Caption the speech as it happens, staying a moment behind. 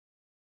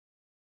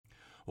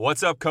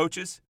What's up,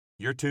 coaches?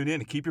 You're tuned in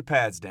to Keep Your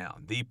Pads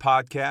Down, the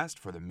podcast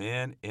for the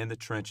men in the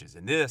trenches.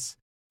 And this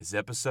is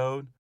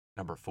episode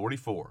number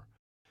 44.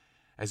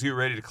 As we get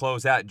ready to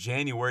close out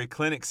January,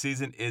 clinic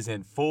season is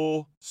in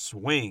full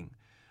swing.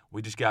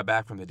 We just got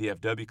back from the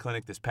DFW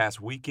clinic this past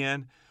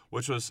weekend,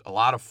 which was a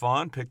lot of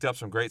fun. Picked up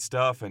some great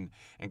stuff and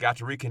got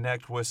to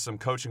reconnect with some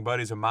coaching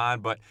buddies of mine.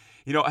 But,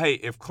 hey,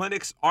 if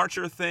clinics aren't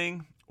your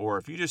thing, or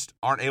if you just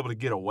aren't able to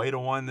get away to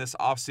one this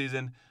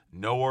offseason,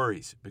 no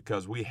worries,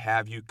 because we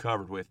have you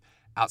covered with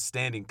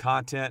outstanding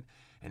content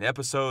and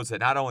episodes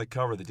that not only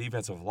cover the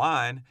defensive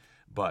line,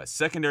 but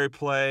secondary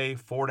play,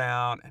 four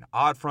down and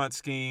odd front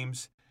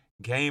schemes,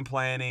 game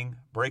planning,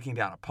 breaking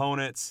down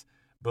opponents,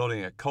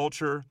 building a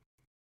culture,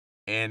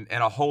 and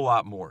a whole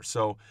lot more.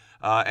 So,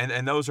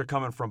 and those are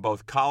coming from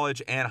both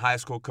college and high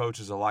school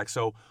coaches alike.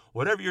 So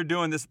whatever you're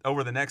doing this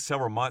over the next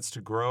several months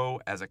to grow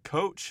as a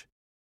coach,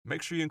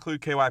 make sure you include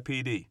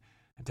KYPD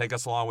and take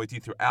us along with you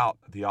throughout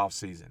the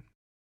offseason.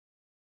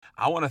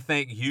 I want to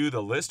thank you,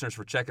 the listeners,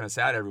 for checking us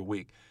out every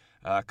week.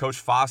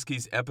 Coach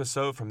Foskey's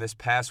episode from this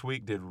past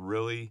week did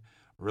really,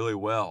 really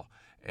well,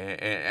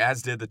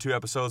 as did the two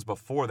episodes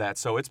before that.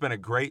 So it's been a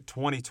great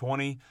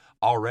 2020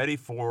 already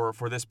for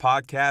this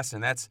podcast,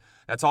 and that's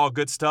all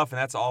good stuff, and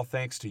that's all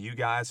thanks to you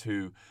guys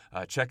who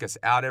check us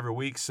out every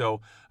week.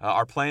 So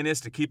our plan is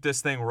to keep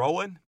this thing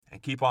rolling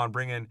and keep on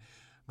bringing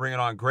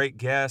on great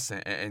guests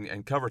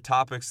and cover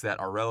topics that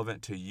are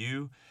relevant to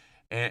you.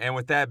 And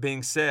with that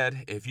being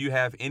said, if you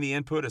have any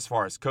input as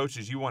far as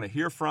coaches you want to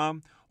hear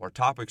from or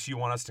topics you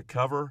want us to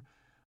cover,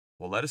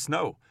 well, let us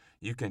know.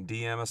 You can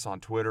DM us on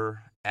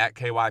Twitter at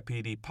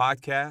KYPD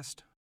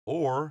Podcast,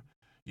 or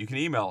you can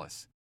email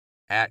us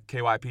at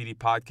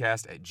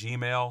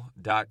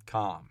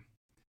kypdpodcast@gmail.com.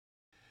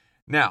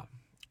 Now,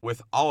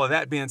 with all of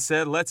that being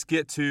said, let's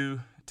get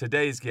to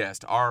today's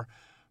guest, our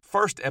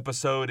first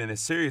episode in a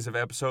series of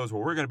episodes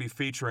where we're going to be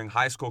featuring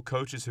high school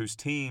coaches whose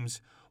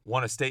teams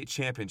won a state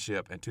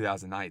championship in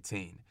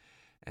 2019.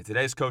 And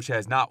today's coach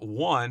has not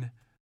one,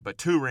 but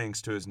two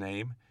rings to his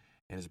name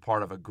and is a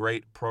part of a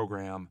great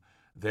program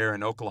there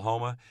in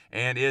Oklahoma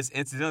and is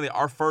incidentally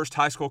our first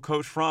high school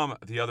coach from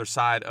the other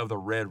side of the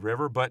Red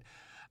River. But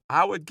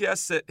I would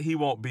guess that he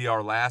won't be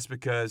our last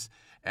because,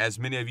 as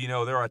many of you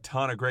know, there are a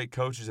ton of great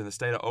coaches in the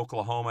state of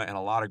Oklahoma and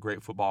a lot of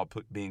great football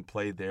being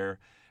played there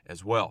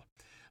as well.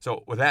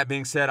 So with that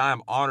being said, I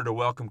am honored to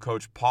welcome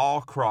Coach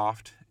Paul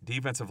Croft,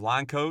 defensive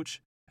line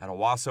coach at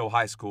Owasso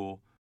High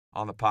School,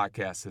 on the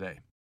podcast today.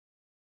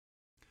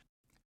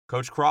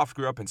 Coach Croft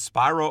grew up in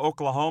Spiro,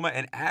 Oklahoma,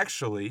 and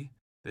actually,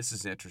 this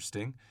is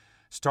interesting,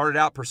 started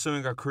out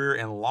pursuing a career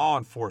in law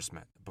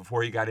enforcement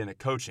before he got into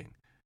coaching.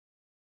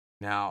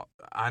 Now,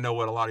 I know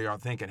what a lot of you are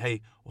thinking,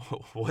 hey,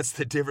 what's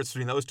the difference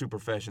between those two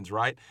professions,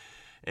 right?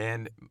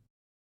 And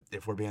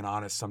if we're being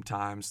honest,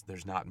 sometimes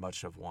there's not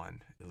much of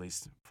one, at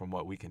least from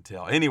what we can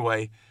tell.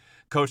 Anyway,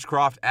 Coach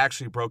Croft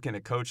actually broke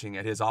into coaching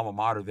at his alma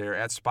mater there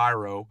at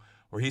Spiro,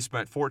 where he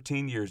spent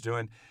 14 years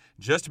doing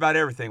just about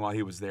everything while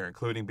he was there,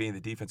 including being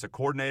the defensive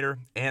coordinator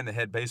and the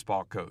head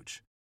baseball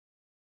coach.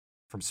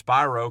 From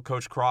Spiro,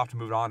 Coach Croft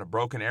moved on to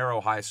Broken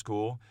Arrow High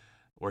School,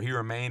 where he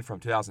remained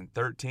from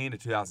 2013 to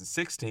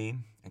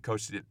 2016, and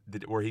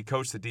where he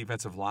coached the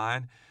defensive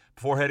line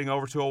before heading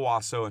over to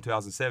Owasso in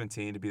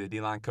 2017 to be the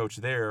D-line coach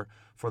there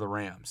for the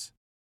Rams.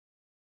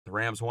 The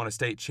Rams won a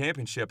state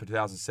championship in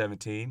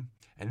 2017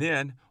 and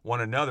then won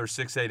another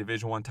 6A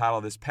Division I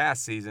title this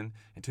past season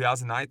in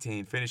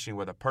 2019, finishing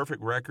with a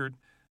perfect record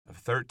of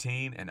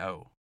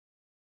 13-0.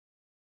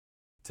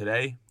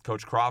 Today,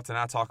 Coach Croft and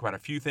I talk about a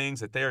few things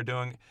that they are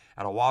doing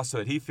at Owasso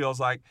that he feels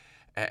like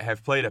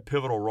have played a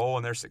pivotal role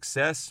in their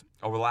success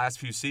over the last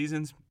few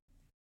seasons.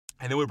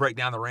 And then we break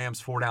down the Rams'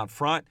 four-down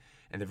front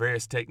and the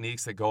various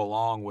techniques that go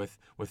along with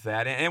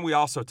that. And we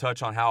also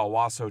touch on how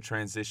Owasso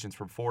transitions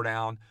from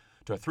four-down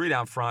to a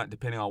three-down front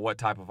depending on what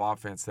type of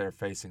offense they're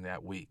facing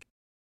that week.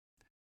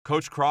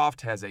 Coach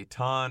Croft has a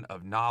ton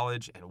of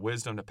knowledge and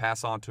wisdom to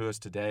pass on to us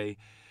today,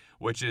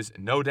 which is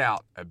no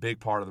doubt a big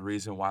part of the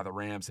reason why the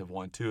Rams have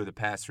won two of the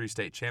past three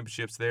state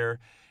championships there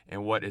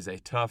in what is a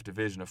tough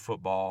division of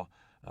football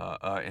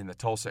in the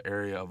Tulsa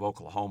area of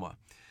Oklahoma.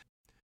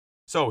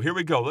 So here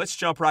we go. Let's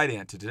jump right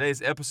into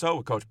today's episode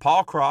with Coach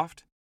Paul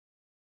Croft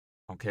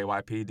on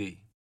KYPD.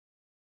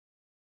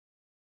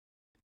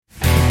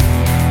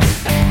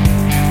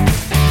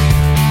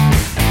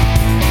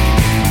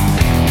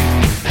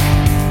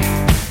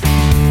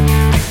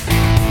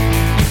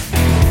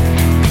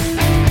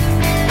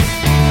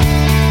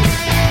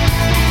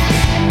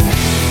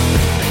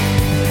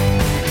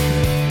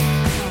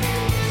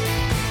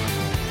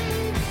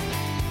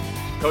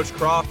 Coach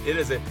Croft, it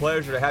is a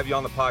pleasure to have you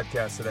on the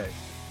podcast today.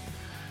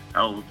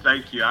 Oh,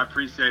 thank you. I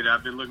appreciate it.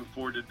 I've been looking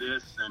forward to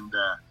this, and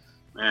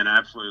man, I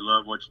absolutely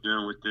love what you're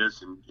doing with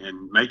this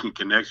and making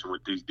connection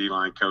with these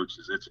D-line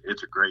coaches.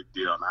 It's a great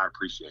deal, and I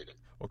appreciate it.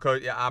 Well,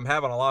 Coach, yeah, I'm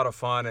having a lot of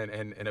fun,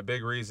 and a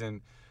big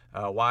reason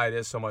why it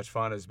is so much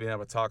fun is being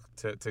able to talk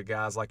to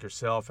guys like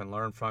yourself and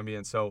learn from you.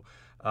 And so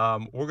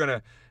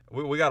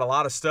we got a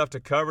lot of stuff to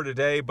cover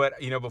today, but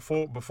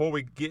before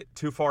we get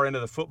too far into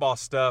the football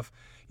stuff,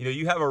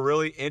 you have a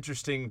really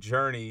interesting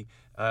journey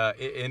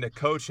into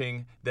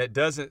coaching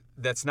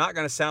that's not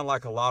going to sound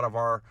like a lot of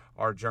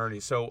our journey.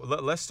 So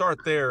let's start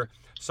there.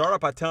 Start off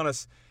by telling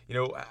us,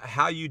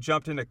 how you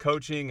jumped into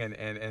coaching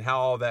and how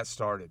all that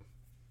started.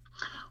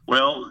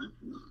 Well,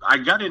 I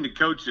got into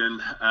coaching,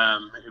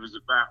 it was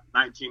about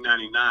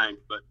 1999,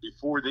 but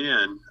before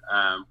then,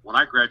 when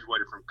I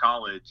graduated from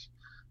college,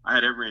 I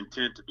had every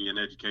intent to be an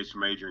education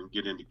major and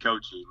get into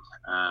coaching.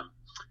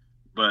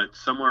 But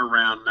somewhere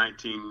around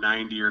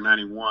 1990 or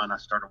 91, I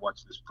started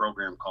watching this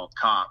program called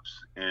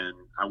Cops, and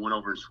I went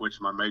over and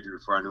switched my major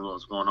before I knew what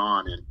was going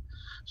on and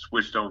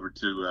switched over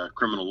to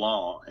criminal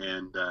law.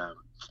 And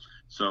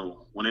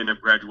so when I ended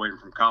up graduating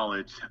from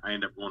college, I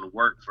ended up going to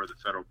work for the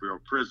Federal Bureau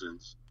of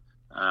Prisons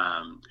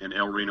in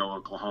El Reno,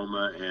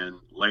 Oklahoma, and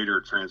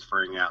later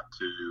transferring out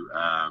to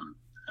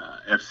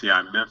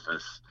FCI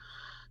Memphis.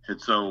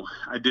 And so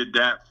I did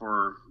that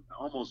for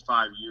almost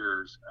 5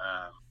 years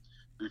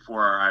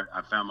before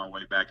I found my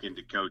way back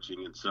into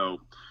coaching. And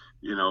so,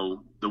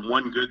 the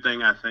one good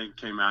thing I think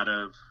came out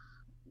of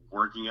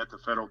working at the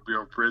Federal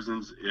Bureau of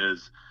Prisons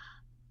is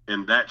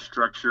in that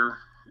structure,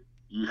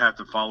 you have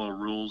to follow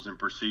rules and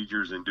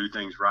procedures and do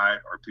things right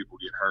or people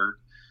get hurt.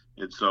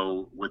 And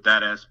so with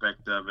that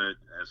aspect of it,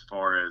 as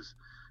far as,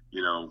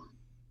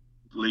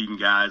 leading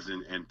guys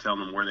and telling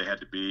them where they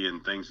had to be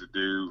and things to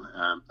do,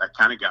 that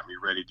kind of got me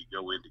ready to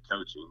go into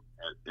coaching.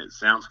 It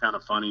sounds kind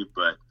of funny,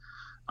 but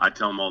I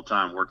tell them all the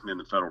time, working in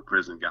the federal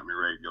prison got me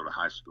ready to go to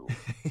high school.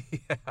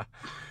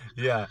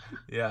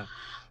 Yeah.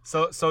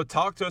 So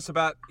talk to us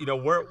about,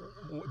 where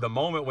the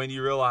moment when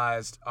you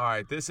realized, all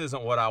right, this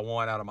isn't what I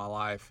want out of my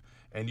life,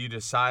 and you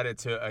decided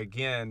to,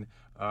 again,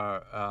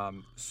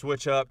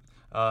 switch up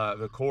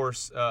the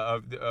course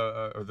or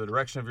the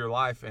direction of your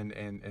life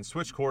and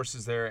switch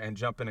courses there and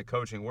jump into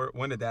coaching.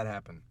 When did that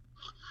happen?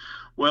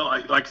 Well,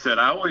 like I said,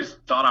 I always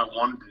thought I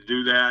wanted to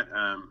do that.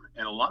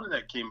 And a lot of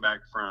that came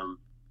back from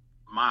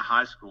my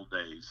high school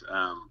days.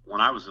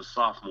 When I was a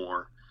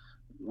sophomore,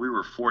 we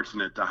were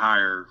fortunate to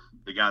hire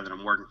the guy that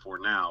I'm working for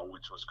now,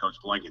 which was Coach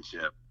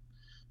Blankenship.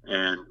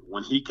 And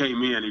when he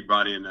came in, he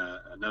brought in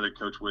another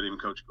coach with him,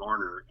 Coach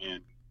Garner,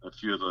 and a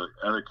few of the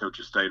other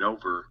coaches stayed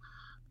over.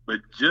 But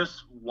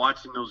just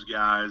watching those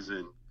guys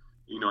and,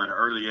 at an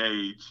early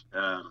age,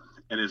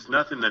 and it's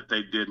nothing that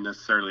they did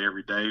necessarily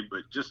every day,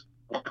 but just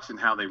watching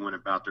how they went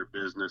about their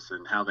business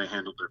and how they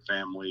handled their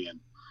family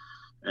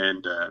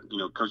and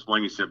Coach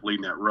Blankenship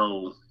leading that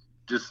role,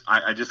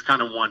 I just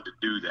kind of wanted to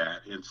do that.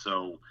 And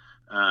so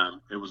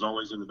it was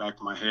always in the back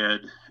of my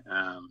head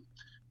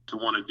to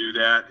want to do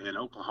that. In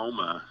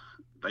Oklahoma,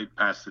 they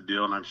passed the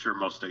deal, and I'm sure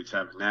most states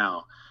have it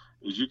now,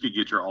 is you could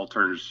get your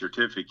alternative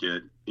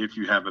certificate if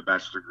you have a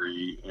bachelor's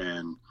degree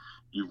and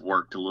you've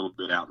worked a little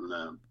bit out in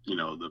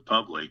the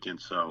public. And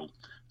so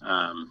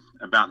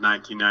about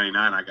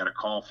 1999, I got a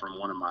call from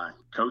one of my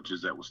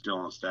coaches that was still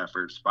on staff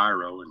here at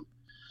Spiro and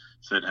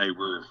said, hey,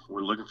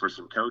 we're looking for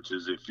some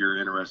coaches. If you're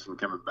interested in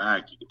coming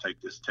back, you can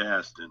take this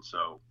test. And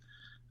so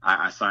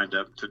I signed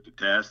up, took the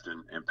test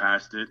and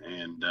passed it,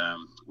 and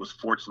was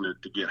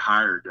fortunate to get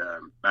hired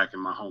back in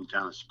my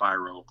hometown of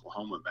Spiro,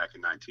 Oklahoma, back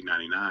in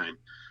 1999.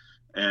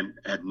 And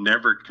had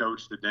never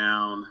coached it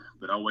down,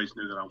 but always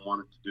knew that I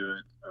wanted to do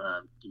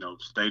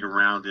it, stayed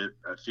around it,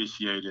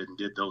 officiated, and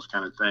did those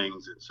kind of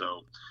things. And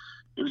so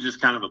it was just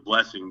kind of a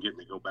blessing getting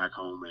to go back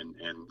home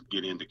and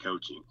get into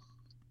coaching.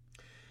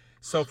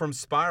 So from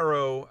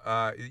Spiro,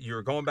 you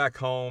were going back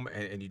home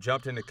and you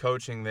jumped into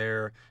coaching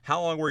there.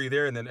 How long were you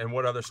there, and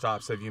what other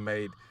stops have you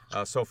made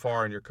so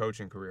far in your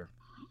coaching career?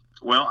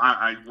 Well,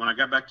 when I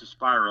got back to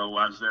Spiro,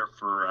 I was there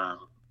for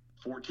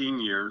 14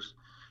 years.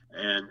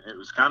 And it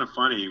was kind of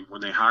funny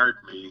when they hired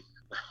me,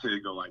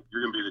 they go like,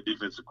 you're going to be the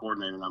defensive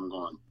coordinator. And I'm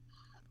going,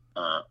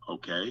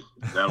 okay,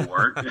 that'll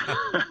work.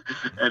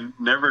 And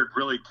never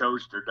really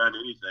coached or done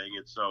anything.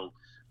 And so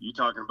you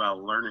talking about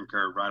a learning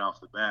curve right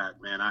off the bat,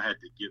 man, I had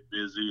to get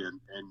busy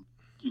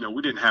and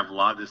we didn't have a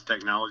lot of this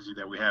technology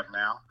that we have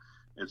now.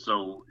 And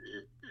so,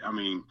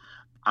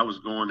 I was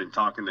going and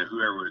talking to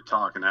whoever would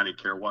talk, and I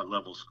didn't care what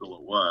level of school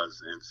it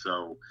was. And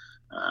so,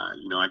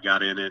 I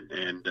got in it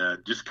and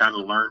just kind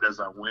of learned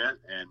as I went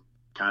and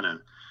kind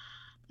of,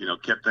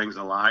 kept things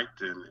I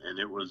liked. And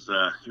it was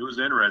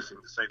interesting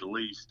to say the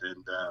least.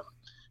 And,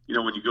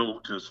 when you go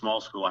to a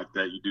small school like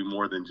that, you do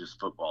more than just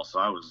football. So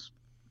I was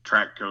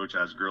track coach,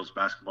 I was girls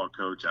basketball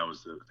coach, I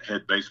was the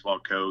head baseball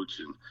coach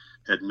and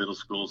head middle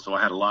school. So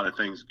I had a lot of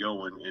things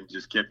going and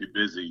just kept you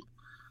busy.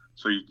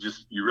 So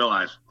you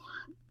realize,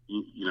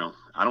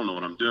 I don't know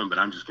what I'm doing, but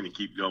I'm just going to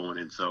keep going.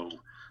 And so,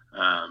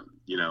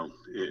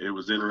 it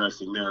was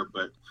interesting there,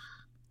 but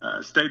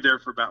stayed there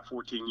for about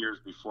 14 years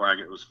before I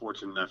was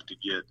fortunate enough to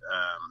get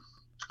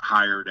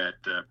hired at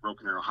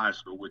Broken Arrow High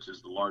School, which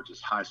is the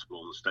largest high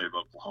school in the state of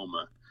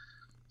Oklahoma.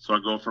 So I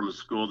go from a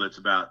school that's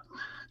about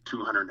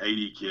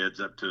 280 kids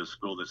up to a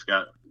school that's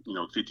got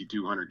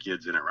 5,200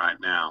 kids in it right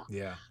now.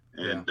 Yeah.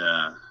 And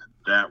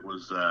that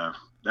was a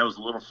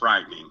little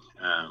frightening,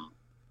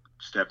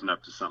 stepping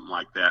up to something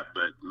like that.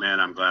 But man,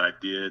 I'm glad I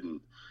did. And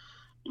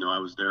I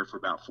was there for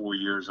about 4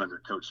 years under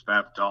Coach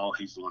Spavital.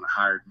 He's the one that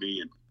hired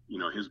me, and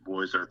his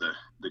boys are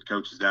the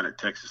coaches down at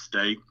Texas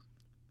State.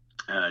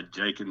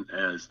 Jake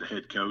as the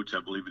head coach,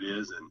 I believe it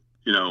is, and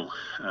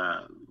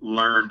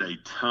learned a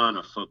ton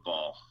of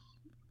football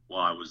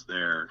while I was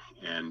there,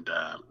 and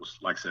was,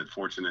 like I said,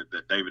 fortunate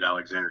that David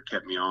Alexander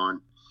kept me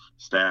on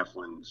staff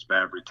when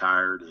Spav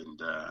retired,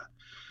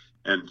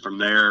 and from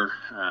there,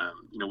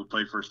 we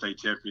played for a state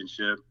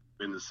championship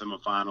in the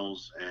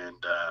semifinals, and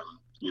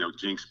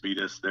Jinx beat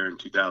us there in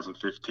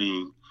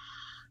 2015,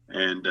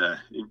 and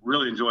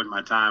really enjoyed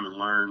my time and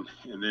learned.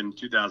 And then in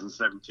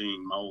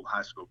 2017, my old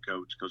high school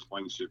coach, Coach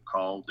Blankenship,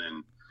 called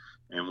and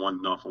wanted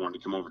to know if I wanted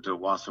to come over to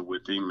Owasso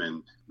with him.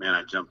 And man,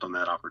 I jumped on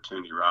that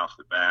opportunity right off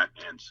the bat.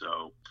 And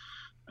so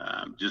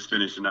just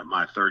finishing up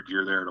my third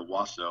year there at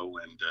Owasso,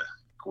 and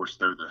of course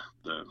they're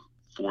the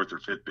fourth or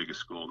fifth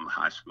biggest school in the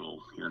high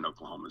school here in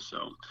Oklahoma.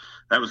 So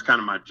that was kind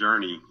of my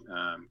journey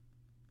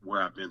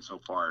where I've been so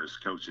far as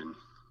coaching.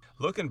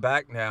 Looking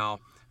back now,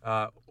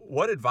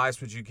 what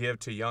advice would you give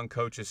to young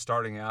coaches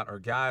starting out, or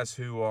guys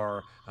who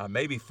are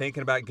maybe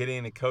thinking about getting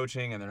into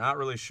coaching and they're not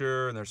really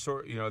sure, and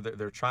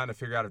they're trying to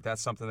figure out if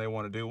that's something they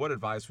want to do? What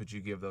advice would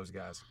you give those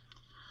guys?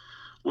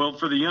 Well,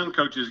 for the young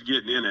coaches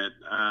getting in it,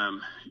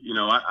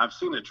 I've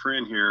seen a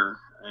trend here,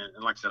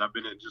 and like I said, I've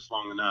been in it just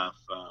long enough.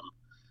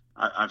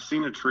 I've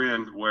seen a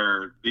trend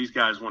where these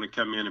guys want to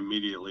come in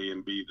immediately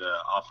and be the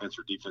offense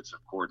or defensive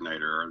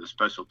coordinator or the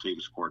special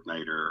teams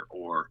coordinator,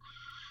 or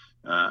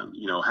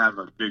have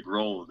a big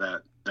role of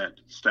that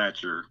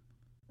stature.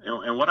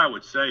 And what I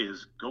would say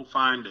is go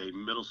find a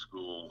middle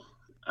school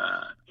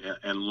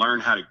and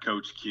learn how to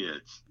coach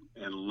kids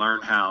and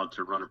learn how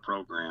to run a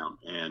program,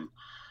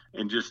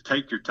 and just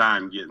take your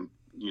time getting,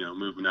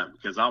 moving up,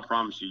 because I'll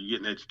promise you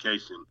get an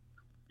education,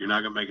 you're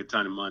not going to make a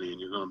ton of money,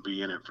 and you're going to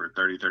be in it for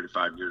 30,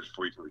 35 years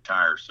before you can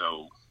retire.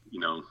 So,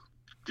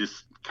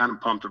 just kind of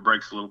pump the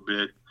brakes a little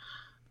bit.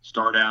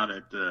 Start out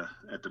at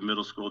the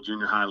middle school,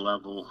 junior high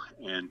level,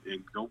 and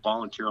go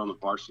volunteer on the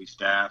varsity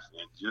staff,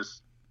 and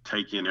just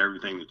take in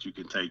everything that you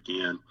can take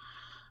in.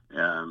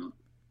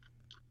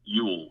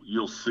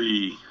 You'll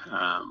see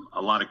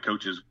a lot of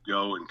coaches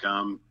go and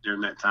come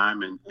during that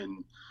time,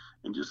 and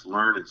just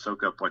learn and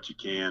soak up what you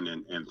can,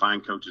 and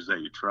find coaches that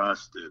you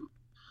trust, and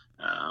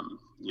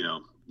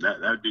that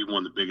would be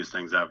one of the biggest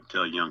things I would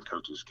tell young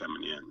coaches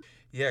coming in.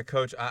 Yeah,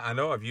 Coach, I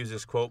know I've used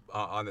this quote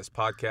on this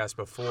podcast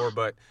before,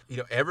 but,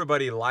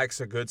 everybody likes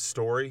a good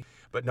story,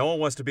 but no one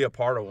wants to be a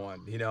part of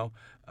one,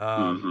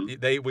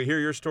 We hear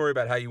your story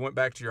about how you went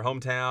back to your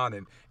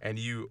hometown and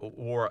you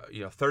wore,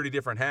 30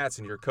 different hats,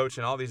 and you're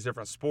coaching all these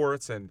different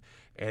sports, and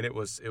it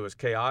was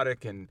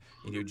chaotic, and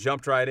you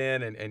jumped right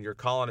in and you're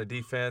calling a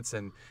defense,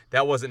 and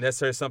that wasn't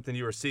necessarily something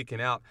you were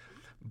seeking out.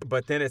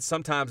 But then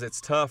sometimes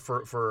it's tough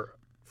for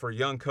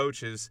young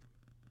coaches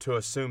to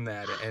assume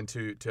that and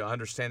to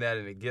understand that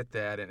and to get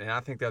that. And I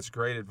think that's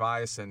great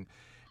advice, and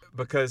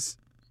because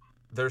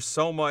there's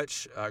so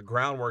much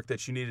groundwork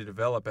that you need to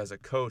develop as a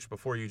coach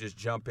before you just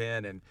jump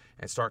in and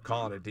start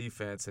calling a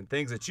defense, and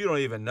things that you don't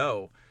even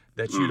know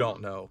that you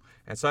don't know.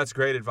 And so that's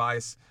great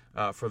advice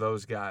for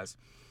those guys.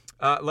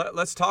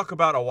 Let's talk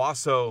about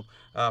Owasso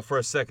for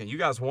a second. You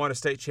guys won a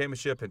state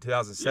championship in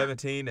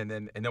 2017, and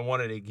then won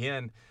it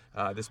again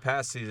this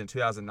past season,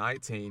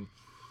 2019.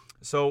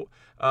 So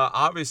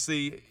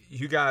obviously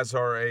you guys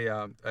are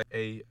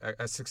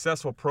a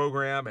successful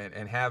program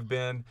and have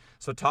been.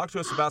 So talk to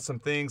us about some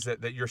things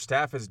that your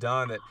staff has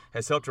done that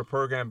has helped your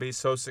program be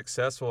so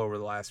successful over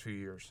the last few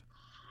years.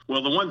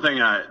 Well, the one thing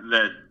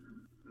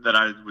that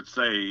I would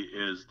say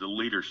is the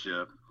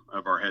leadership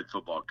of our head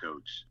football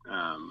coach.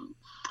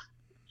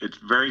 It's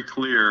very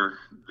clear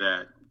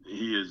that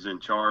he is in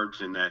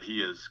charge and that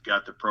he has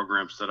got the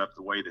program set up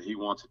the way that he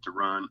wants it to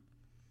run.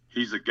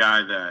 He's a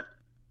guy that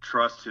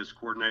trusts his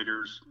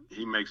coordinators.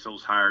 He makes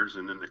those hires,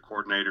 and then the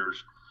coordinators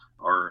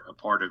are a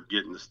part of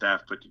getting the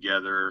staff put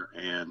together,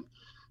 and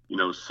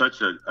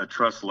such a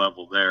trust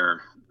level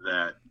there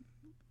that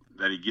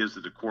he gives to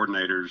the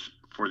coordinators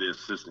for the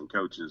assistant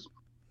coaches.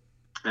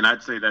 And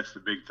I'd say that's the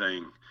big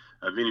thing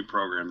of any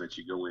program that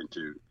you go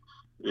into.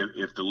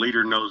 If the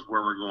leader knows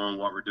where we're going,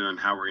 what we're doing,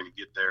 how we're going to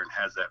get there, and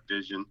has that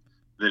vision,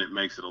 then it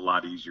makes it a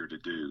lot easier to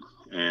do.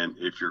 And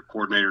if your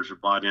coordinators are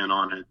bought in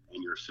on it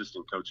and your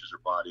assistant coaches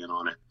are bought in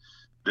on it,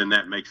 then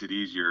that makes it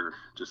easier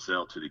to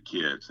sell to the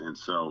kids. And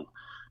so,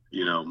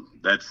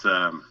 that's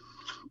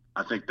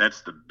I think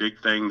that's the big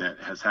thing that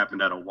has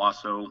happened at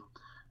Owasso.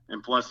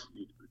 And plus,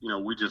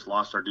 we just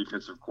lost our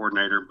defensive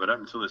coordinator, but up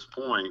until this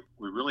point,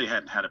 we really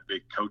hadn't had a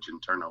big coaching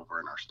turnover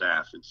in our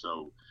staff. And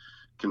so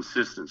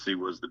consistency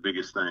was the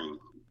biggest thing.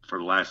 For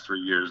the last 3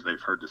 years,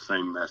 they've heard the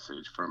same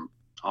message from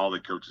all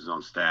the coaches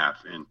on staff.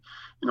 And,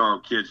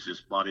 our kids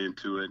just bought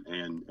into it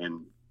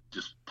and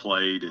just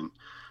played and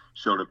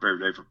showed up every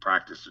day for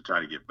practice to try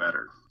to get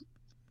better.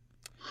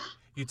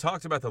 You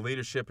talked about the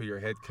leadership of your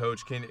head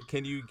coach.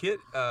 Can you get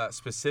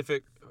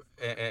specific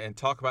and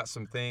talk about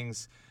some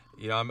things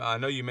I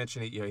know you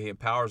mentioned he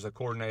empowers the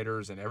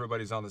coordinators and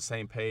everybody's on the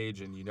same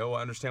page and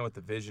understand what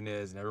the vision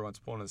is and everyone's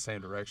pulling in the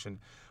same direction.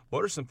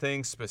 What are some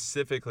things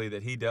specifically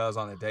that he does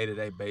on a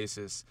day-to-day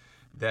basis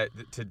that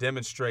to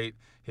demonstrate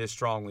his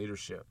strong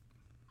leadership?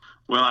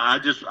 Well,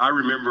 I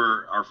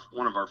remember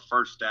one of our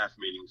first staff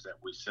meetings that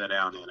we sat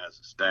down in as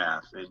a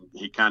staff, and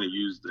he kind of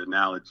used the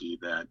analogy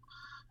that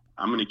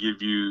I'm going to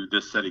give you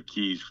this set of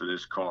keys for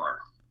this car,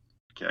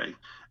 okay,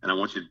 and I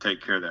want you to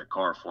take care of that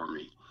car for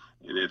me.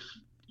 And if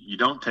you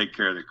don't take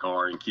care of the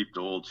car and keep the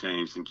oil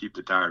changed and keep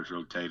the tires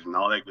rotated and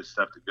all that good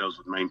stuff that goes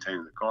with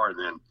maintaining the car,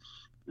 then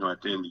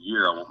at the end of the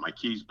year I want my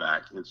keys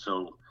back. And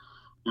so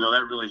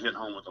that really hit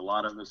home with a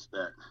lot of us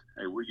that,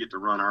 hey, we get to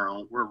run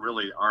we're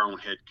really our own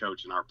head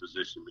coach in our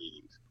position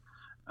meetings.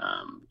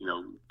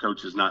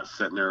 Coach is not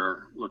sitting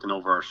there looking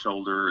over our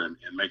shoulder and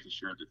making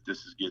sure that this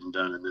is getting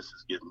done and this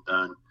is getting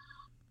done,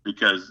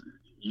 because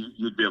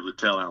you'd be able to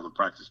tell out on the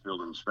practice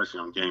field, and especially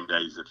on game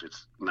days, if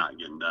it's not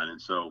getting done.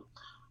 And so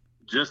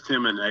just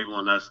him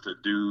enabling us to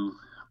do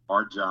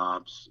our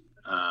jobs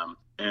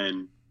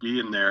and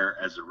being there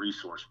as a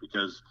resource,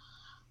 because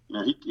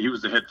he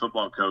was the head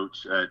football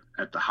coach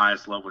at the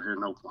highest level here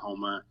in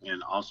Oklahoma,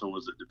 and also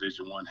was a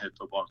Division I head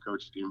football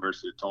coach at the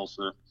University of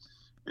Tulsa.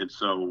 And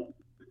so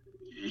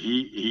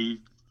he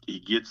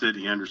gets it,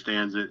 he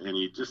understands it, and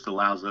he just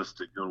allows us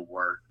to go to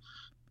work.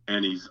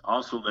 And he's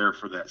also there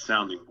for that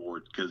sounding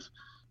board, because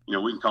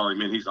we can call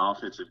him in. He's an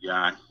offensive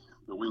guy,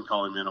 but we can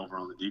call him in over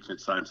on the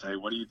defense side and say, hey,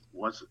 what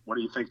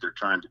do you think they're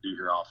trying to do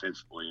here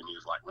offensively? And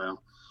he's like,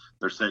 well,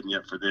 they're setting you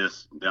up for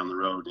this down the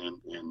road,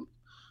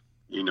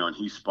 and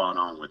he's spot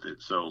on with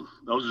it. So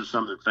those are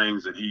some of the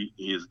things that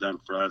he has done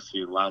for us.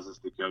 He allows us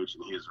to coach,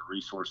 and he is a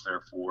resource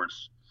there for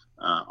us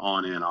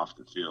on and off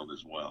the field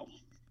as well.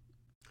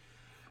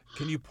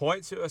 Can you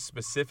point to a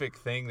specific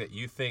thing that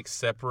you think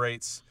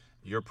separates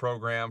your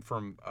program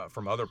from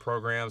other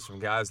programs, from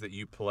guys that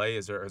you play?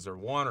 Is there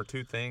one or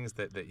two things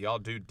that y'all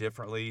do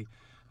differently,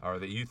 or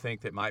that you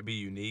think that might be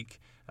unique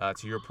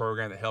to your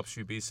program that helps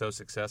you be so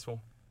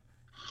successful?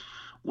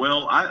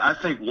 Well, I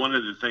think one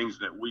of the things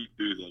that we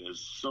do that is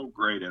so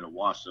great at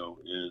Owasso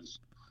is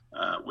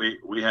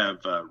we have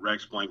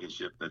Rex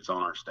Blankenship that's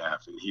on our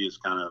staff, and he is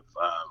kind of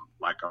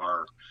like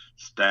our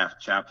staff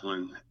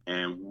chaplain,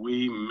 and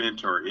we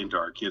mentor into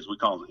our kids. We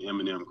call them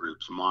M&M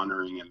groups,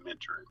 monitoring and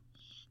mentoring.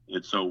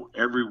 And so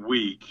every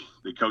week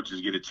the coaches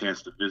get a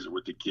chance to visit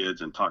with the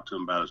kids and talk to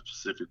them about a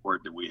specific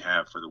word that we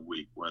have for the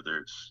week, whether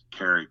it's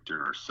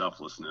character or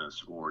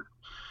selflessness or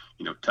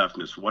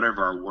toughness,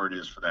 whatever our word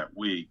is for that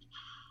week.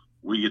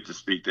 We get to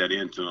speak that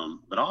into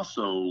them. But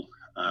also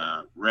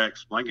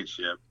Rex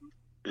Blankenship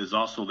is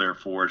also there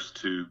for us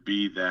to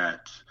be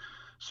that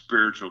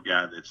spiritual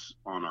guy that's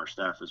on our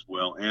staff as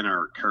well, and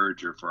our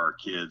encourager for our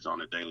kids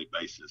on a daily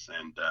basis.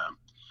 And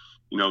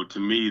to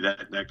me,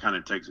 that kind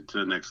of takes it to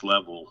the next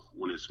level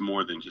when it's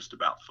more than just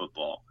about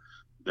football,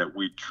 that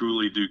we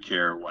truly do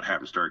care what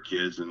happens to our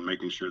kids, and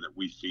making sure that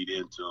we feed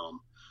into them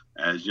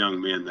as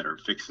young men that are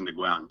fixing to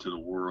go out into the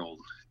world,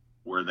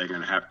 where they're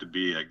going to have to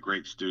be a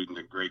great student,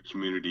 a great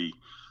community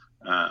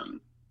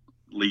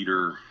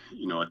leader,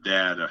 a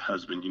dad, a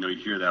husband. You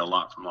hear that a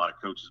lot from a lot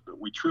of coaches, but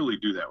we truly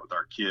do that with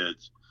our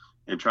kids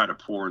and try to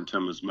pour into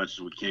them as much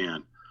as we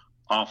can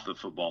off the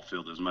football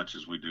field as much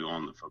as we do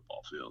on the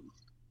football field.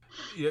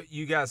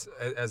 You guys,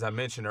 as I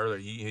mentioned earlier,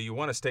 you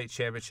won a state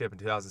championship in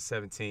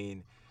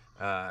 2017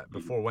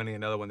 before winning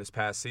another one this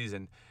past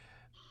season.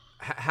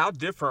 How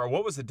different, or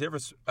what was the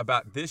difference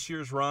about this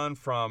year's run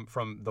from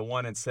the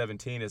one in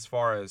 17 as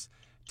far as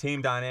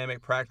team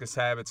dynamic, practice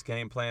habits,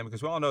 game plan?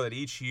 Because we all know that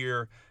each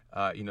year,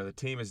 the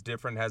team is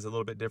different, has a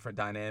little bit different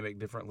dynamic,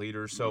 different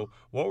leaders. So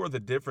what were the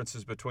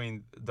differences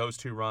between those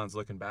two runs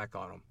looking back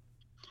on them?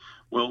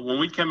 Well, when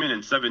we come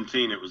in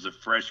 17, it was a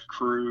fresh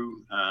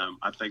crew.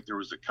 I think there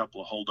was a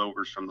couple of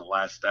holdovers from the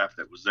last staff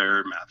that was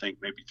there. I think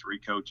maybe 3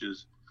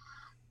 coaches.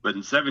 But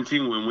in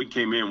 17, when we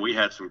came in, we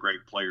had some great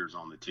players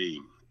on the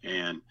team.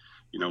 And,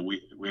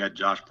 we had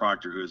Josh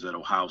Proctor, who is at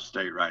Ohio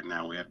State right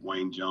now. We had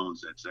Wayne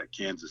Jones that's at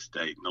Kansas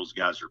State, and those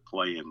guys are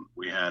playing.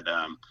 We had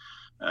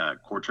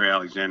Cortrey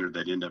Alexander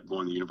that ended up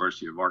going to the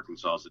University of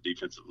Arkansas as a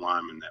defensive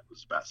lineman that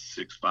was about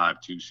 6'5",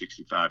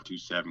 265,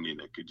 270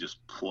 that could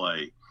just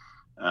play.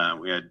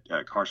 We had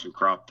Carson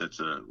Kropp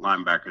that's a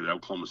linebacker at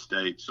Oklahoma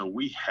State. So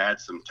we had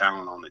some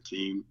talent on the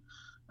team.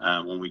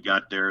 When we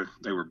got there,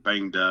 they were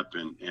banged up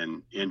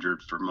and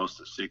injured for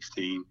most of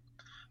 16.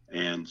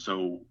 And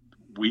so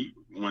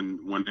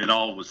when it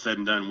all was said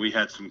and done, we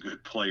had some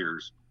good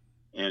players.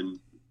 And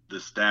the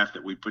staff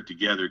that we put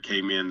together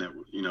came in that,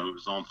 it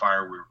was on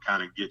fire. We were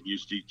kind of getting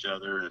used to each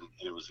other, and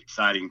it was an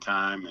exciting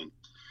time. And,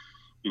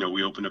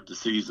 we opened up the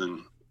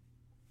season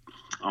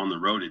on the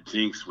road at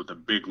Jinx with a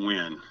big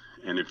win.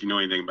 And if you know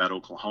anything about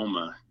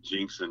Oklahoma,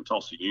 Jinx and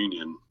Tulsa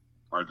Union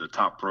are the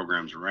top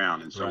programs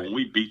around. And so When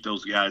we beat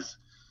those guys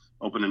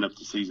opening up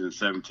the season in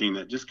 17,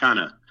 that just kind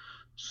of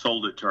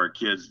sold it to our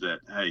kids that,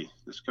 hey,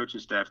 this coaching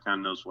staff kind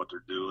of knows what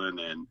they're doing.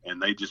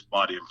 And they just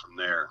bought in from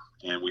there.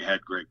 And we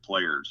had great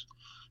players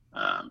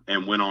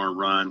and went on a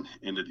run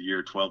into the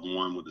year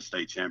 12-1 with the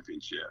state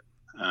championship.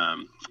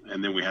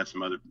 And then we had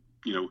some other,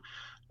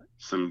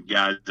 some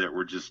guys that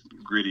were just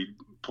gritty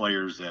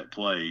players that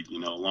played,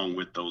 along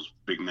with those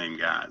big name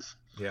guys.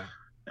 Yeah.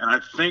 And I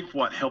think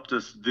what helped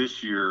us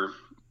this year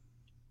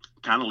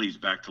kind of leads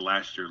back to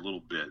last year a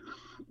little bit.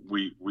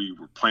 We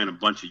were playing a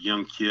bunch of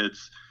young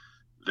kids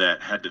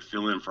that had to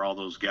fill in for all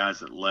those guys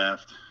that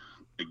left.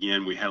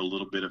 Again, we had a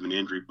little bit of an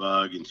injury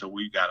bug, and so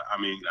we got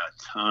a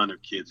ton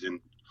of kids in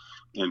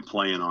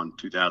playing on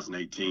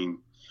 2018.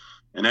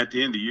 And at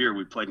the end of the year,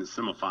 we played in the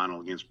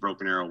semifinal against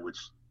Broken Arrow, which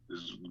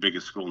is the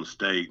biggest school in the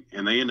state,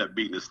 and they ended up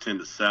beating us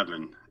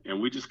 10-7. And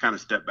we just kind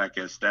of stepped back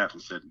as staff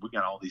and said, we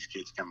got all these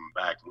kids coming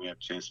back, and we have a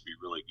chance to be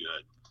really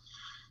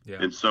good.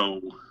 Yeah. And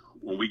so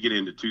when we get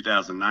into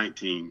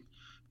 2019,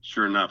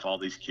 sure enough, all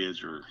these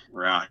kids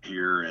were out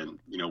here, and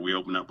we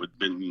opened up with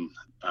Bentonville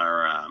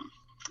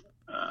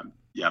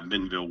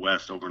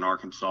West over in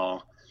Arkansas,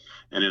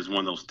 and it's one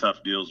of those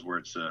tough deals where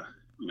it's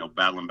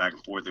battling back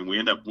and forth, and we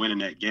end up winning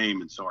that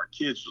game. And so our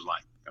kids was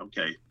like,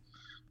 okay,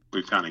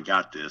 we've kind of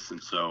got this.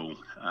 And so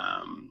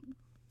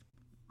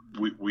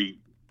we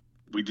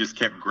just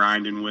kept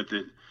grinding with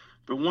it.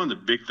 But one of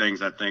the big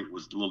things I think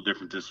was a little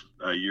different this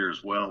year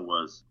as well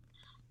was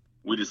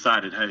we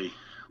decided, hey,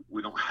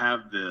 we don't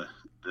have the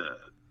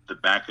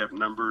backup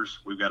numbers.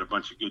 We've got a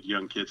bunch of good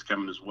young kids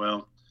coming as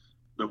well,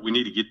 but we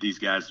need to get these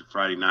guys to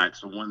Friday night.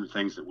 So one of the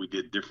things that we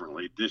did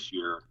differently this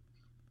year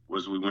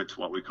was we went to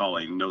what we call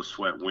a no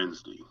sweat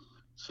Wednesday.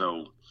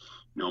 So,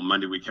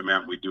 Monday we come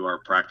out and we do our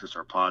practice,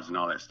 our pods and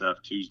all that stuff.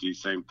 Tuesday,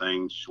 same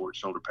thing, short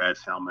shoulder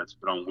pads, helmets.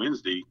 But on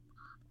Wednesday,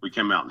 we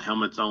came out in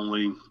helmets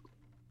only,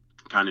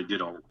 kind of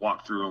did a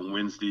walkthrough on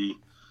Wednesday,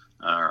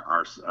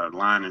 our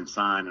line and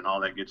sign and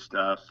all that good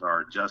stuff, our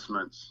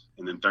adjustments.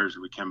 And then Thursday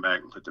we come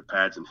back and put the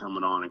pads and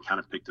helmet on and kind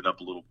of picked it up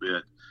a little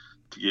bit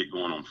to get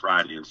going on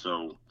Friday. And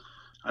so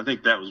I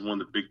think that was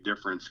one of the big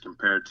difference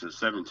compared to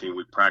 17.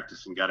 We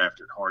practiced and got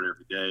after it hard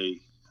every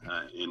day.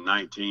 In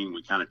 19,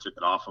 we kind of took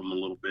it off them a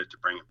little bit to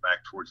bring it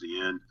back towards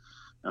the end.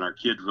 And our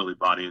kids really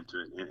bought into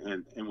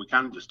it. And we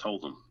kind of just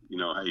told them,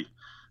 hey,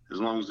 as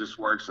long as this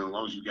works and as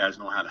long as you guys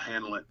know how to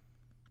handle it,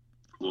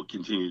 we'll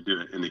continue to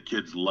do it. And the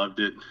kids loved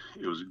it.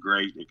 It was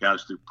great. It got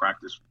us through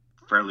practice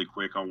fairly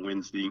quick on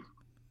Wednesday.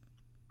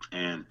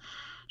 And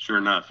sure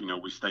enough,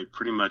 we stayed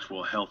pretty much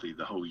healthy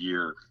the whole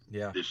year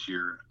this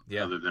year,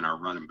 other than our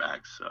running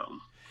backs. So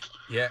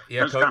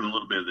that's kind of a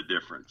little bit of the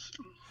difference.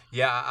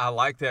 Yeah, I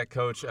like that,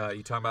 Coach.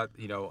 You talking about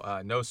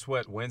no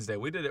sweat Wednesday.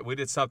 We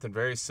did something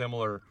very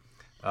similar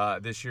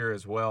this year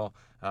as well.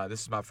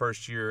 This is my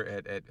first year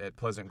at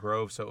Pleasant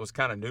Grove, so it was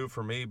kind of new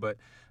for me. But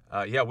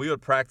we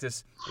would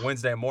practice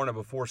Wednesday morning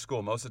before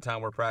school. Most of the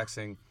time we're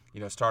practicing,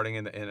 starting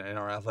in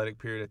our athletic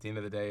period at the end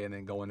of the day and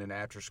then going in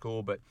after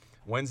school. But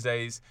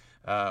Wednesdays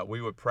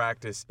we would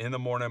practice in the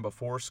morning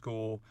before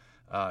school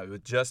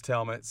with just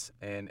helmets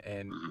and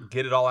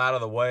get it all out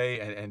of the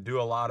way and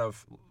do a lot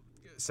of.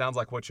 Sounds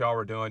like what y'all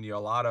were doing. A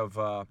lot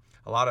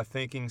of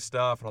thinking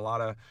stuff and a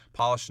lot of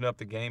polishing up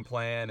the game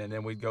plan, and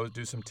then we'd go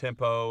do some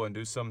tempo and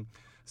do some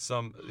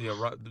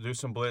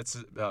blitzes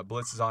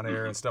on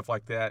air and stuff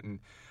like that. And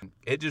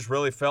it just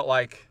really felt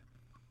like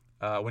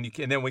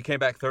and then we came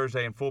back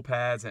Thursday in full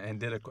pads and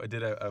did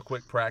a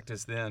quick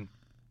practice then.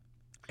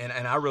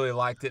 And I really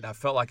liked it. And I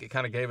felt like it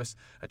kind of gave us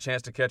a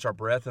chance to catch our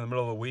breath in the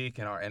middle of the week,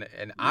 and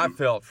I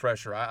felt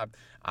fresher. I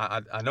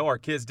know our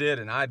kids did,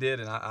 and I did,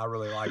 and I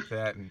really liked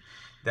that. And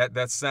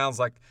that sounds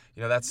like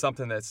that's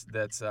something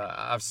that's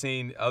I've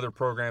seen other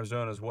programs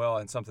doing as well,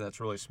 and something that's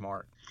really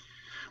smart.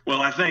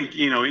 Well, I think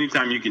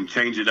anytime you can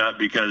change it up,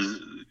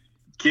 because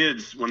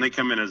kids, when they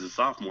come in as a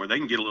sophomore, they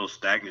can get a little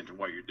stagnant to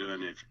what you're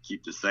doing if you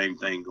keep the same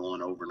thing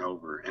going over and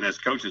over. And as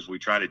coaches, we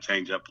try to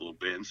change up a little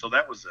bit, and so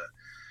that was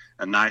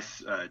a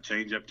nice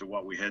change up to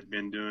what we had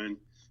been doing.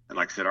 And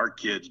like I said, our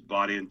kids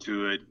bought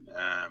into it,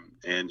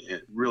 and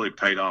it really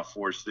paid off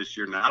for us this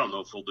year. Now, I don't know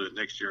if we'll do it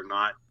next year or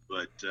not,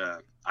 but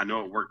I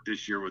know it worked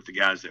this year with the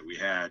guys that we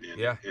had.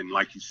 And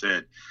like you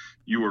said,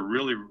 you were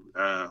really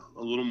a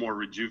little more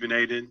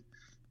rejuvenated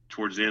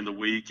towards the end of the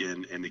week,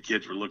 and the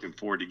kids were looking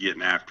forward to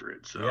getting after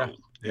it. So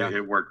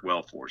it worked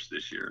well for us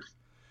this year.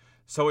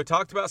 So we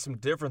talked about some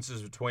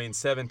differences between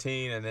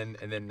 17 and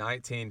then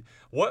 19.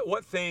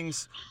 What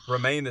things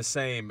remain the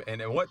same,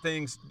 and what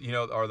things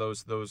are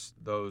those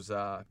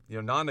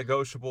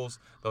non-negotiables,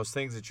 those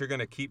things that you're going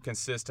to keep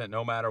consistent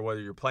no matter whether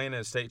you're playing in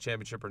a state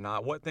championship or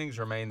not? What things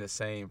remain the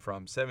same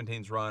from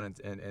 17's run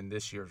and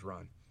this year's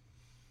run?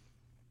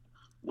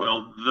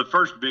 Well, the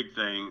first big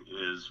thing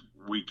is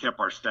we kept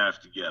our staff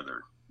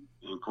together.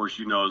 And of course,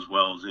 as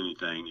well as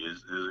anything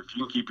is if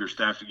you can keep your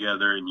staff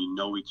together and you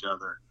know each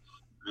other,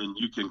 then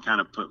you can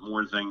kind of put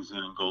more things in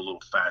and go a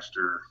little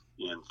faster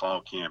in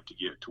fall camp to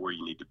get to where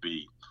you need to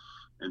be.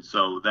 And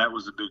so that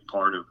was a big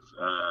part of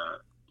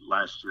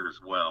last year as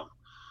well.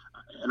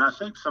 And I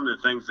think some of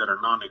the things that are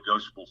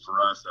non-negotiable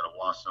for us at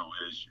Owasso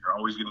is you're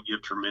always going to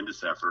give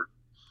tremendous effort.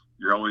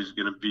 You're always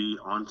going to be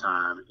on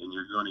time, and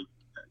you're going to,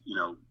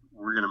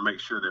 we're going to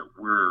make sure that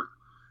we're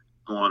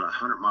going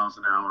 100 miles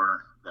an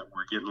hour, that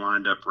we're getting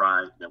lined up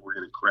right, that we're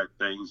going to correct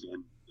things.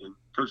 and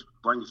Coach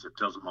Blankenship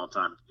tells them all the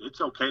time,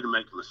 it's okay to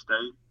make a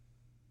mistake,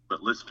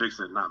 but let's fix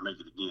it and not make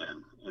it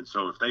again. And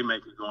so if they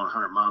make it going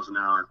 100 miles an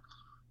hour,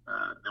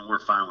 then we're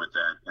fine with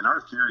that. And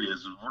our theory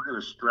is we're going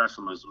to stress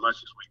them as much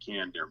as we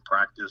can during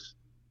practice.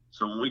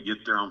 So when we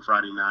get there on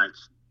Friday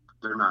nights,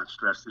 they're not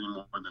stressed any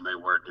more than they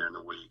were during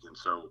the week. And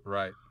so,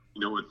 right.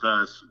 With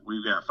us,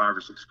 we've got 5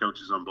 or 6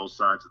 coaches on both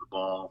sides of the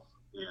ball,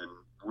 and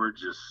we're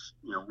just,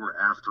 we're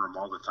after them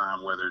all the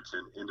time, whether it's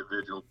in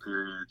individual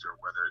periods or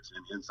whether it's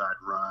an inside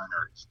run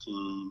or it's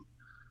team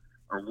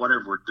or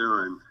whatever we're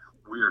doing.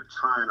 We are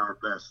trying our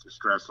best to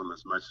stress them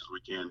as much as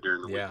we can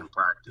during the week in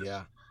practice.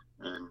 Yeah.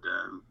 And,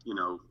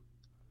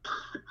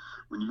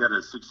 when you got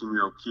a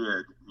 16-year-old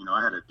kid,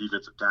 I had a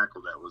defensive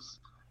tackle that was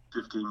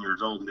 15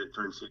 years old and didn't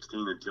turn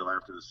 16 until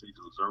after the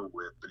season was over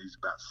with, but he's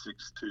about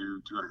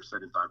 6'2",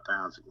 275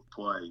 pounds and can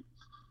play.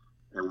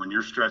 And when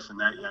you're stressing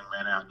that young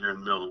man out during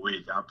the middle of the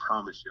week, I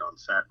promise you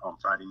on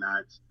Friday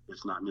nights,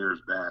 it's not near as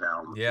bad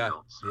out on the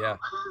field. So.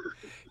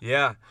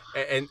 Yeah.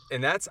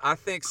 And that's, I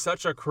think,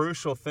 such a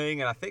crucial thing.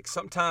 And I think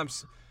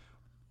sometimes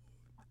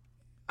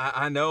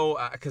I know,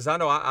 because I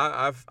know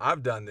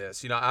I've done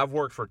this. I've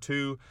worked for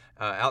 2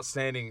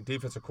 outstanding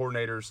defensive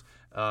coordinators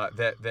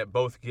that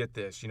both get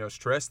this.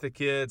 Stress the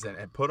kids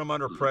and put them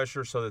under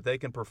pressure so that they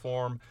can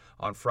perform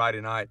on Friday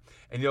night.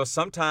 And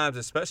sometimes,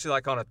 especially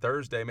like on a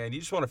Thursday, man, you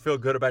just want to feel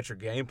good about your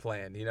game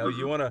plan.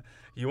 You want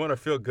to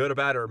feel good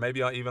about it, or maybe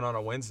even on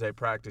a Wednesday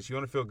practice, you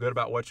want to feel good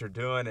about what you're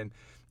doing. And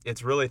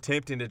it's really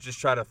tempting to just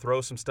try to throw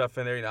some stuff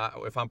in there.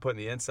 If I'm putting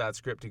the inside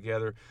script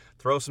together,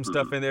 throw some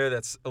stuff in there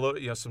that's a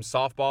little, some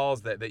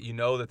softballs that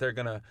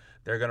that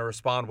they're gonna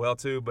respond well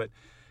to. But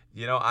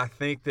I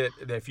think that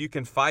if you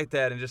can fight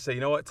that and just say,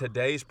 what,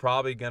 today's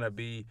probably gonna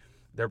be,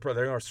 they're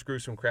gonna screw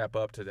some crap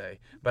up today.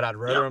 But I'd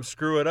rather them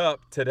screw it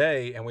up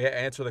today and we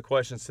answer the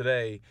questions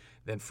today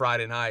than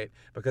Friday night,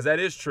 because that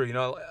is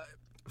true.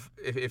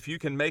 If you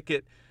can make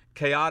it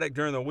chaotic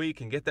during the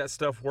week and get that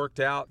stuff worked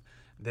out,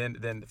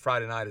 then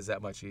Friday night is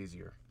that much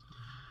easier.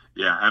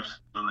 Yeah,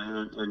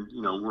 absolutely.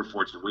 And we're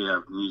fortunate. We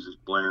have music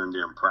blaring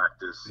during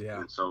practice. Yeah.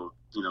 And so,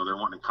 they're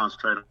wanting to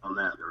concentrate on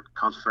that. They're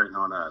concentrating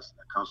on us.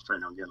 They're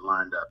concentrating on getting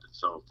lined up. And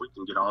so if we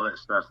can get all that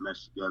stuff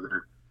meshed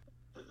together,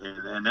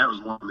 and that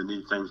was one of the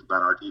neat things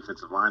about our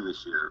defensive line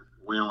this year.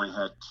 We only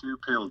had 2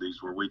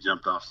 penalties where we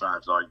jumped off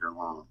sides all year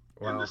long.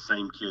 Wow. And the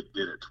same kid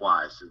did it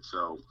twice. And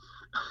so,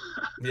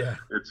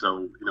 and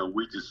so,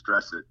 we just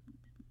stress it.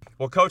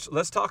 Well, Coach,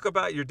 let's talk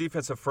about your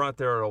defensive front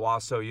there at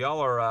Owasso. Y'all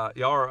are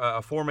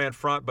a 4-man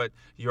front, but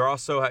you're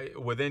also,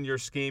 within your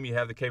scheme, you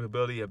have the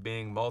capability of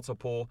being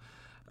multiple.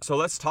 So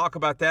let's talk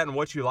about that and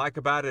what you like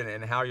about it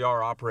and how y'all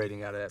are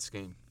operating out of that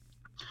scheme.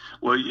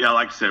 Well, yeah,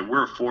 like I said,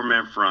 we're a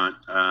 4-man front.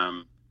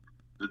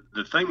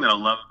 The thing that I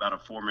love about a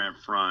 4-man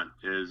front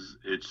is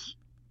it's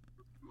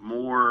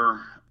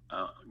more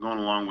going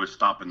along with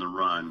stopping the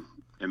run,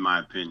 in my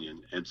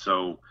opinion. And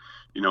so,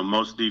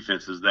 most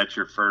defenses, that's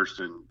your first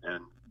and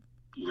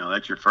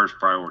that's your first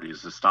priority,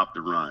 is to stop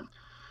the run.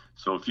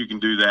 So if you can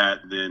do that,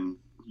 then,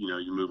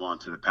 you move on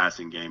to the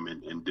passing game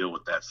and deal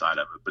with that side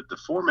of it. But the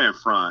 4-man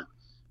front,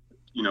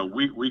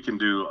 we can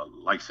do,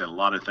 like I said, a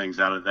lot of things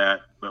out of that.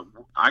 But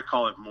I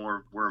call it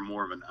we're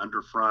more of an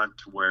under front,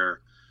 to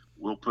where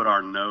we'll put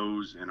our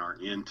nose and our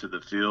end to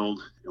the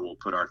field, and we'll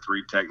put our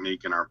 3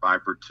 technique and our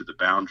Viper to the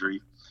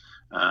boundary.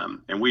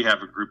 And we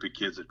have a group of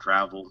kids that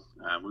travel.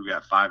 We've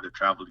got 5 that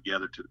travel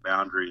together to the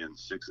boundary and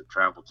 6 that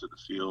travel to the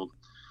field.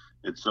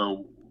 And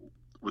so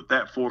with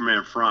that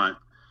 4-man front,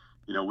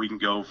 we can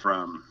go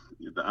from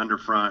the under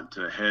front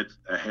to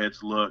a heads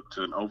look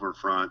to an over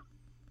front,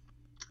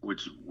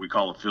 which we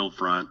call a field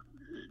front,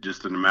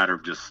 just in a matter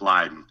of just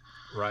sliding.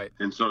 Right.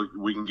 And so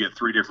we can get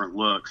 3 different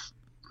looks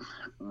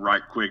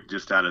right quick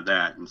just out of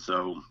that. And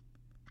so,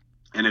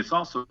 and it's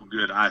also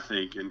good, I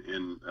think,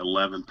 in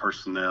 11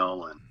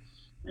 personnel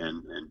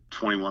and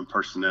 21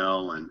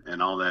 personnel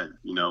and all that,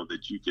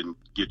 that you can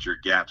get your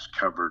gaps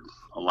covered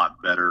a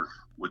lot better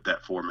with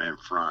that 4-man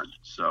front.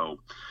 So,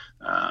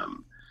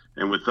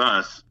 and with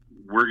us,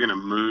 we're going to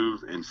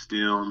move and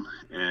steal,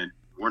 and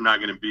we're not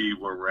going to be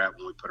where we're at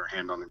when we put our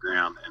hand on the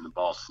ground and the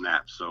ball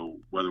snaps. So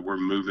whether we're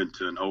moving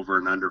to an over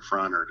and under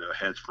front or to a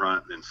hedge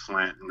front, then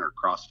slanting or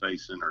cross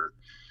facing or,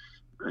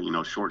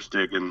 short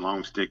sticking,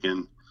 long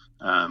sticking,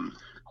 of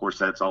course,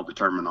 that's all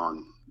determined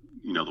on,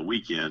 the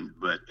weekend,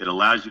 but it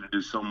allows you to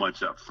do so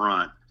much up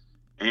front.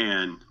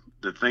 And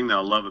the thing that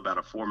I love about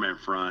a 4-man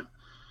front,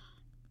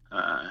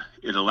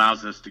 it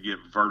allows us to get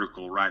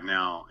vertical right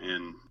now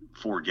in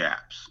 4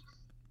 gaps.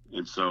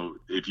 And so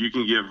if you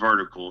can get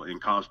vertical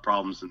and cause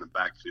problems in the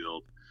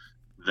backfield,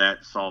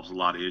 that solves a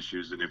lot of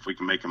issues. And if we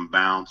can make them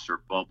bounce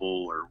or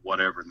bubble or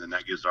whatever, then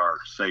that gives our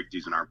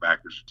safeties and our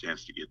backers a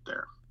chance to get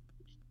there.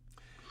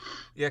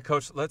 Yeah,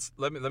 Coach. Let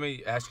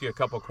me ask you a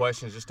couple of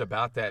questions just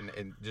about that,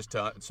 and just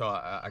so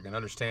I can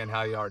understand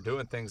how you are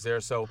doing things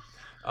there. So,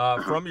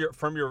 from your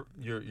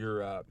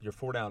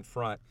 4-down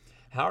front,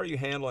 how are you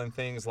handling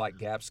things like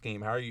gap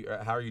scheme? How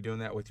are you doing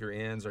that with your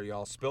ends? Are you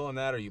all spilling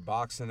that? Are you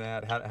boxing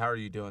that? How are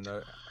you doing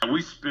that?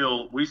 We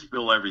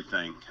spill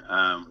everything.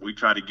 We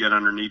try to get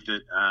underneath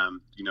it.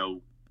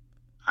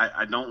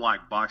 I don't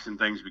like boxing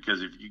things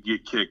because if you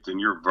get kicked and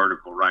you're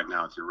vertical right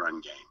now, it's your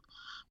run game.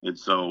 And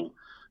so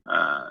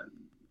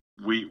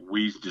we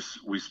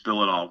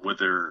spill it all,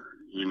 whether,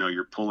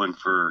 you're pulling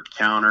for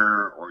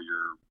counter or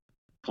you're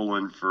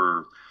pulling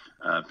for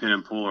pin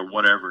and pull or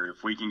whatever.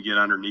 If we can get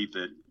underneath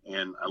it,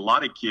 and a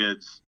lot of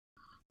kids,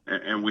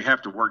 and we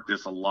have to work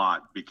this a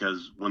lot,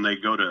 because when they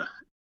go to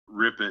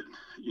rip it,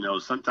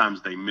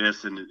 sometimes they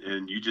miss, and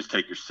you just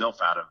take yourself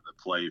out of the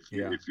play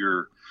if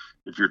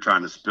you're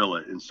trying to spill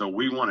it. And so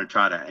we want to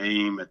try to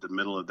aim at the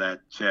middle of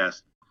that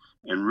chest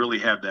and really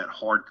have that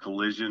hard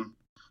collision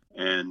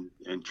and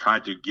try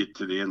to get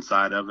to the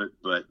inside of it.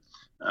 But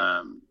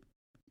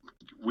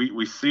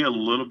we see a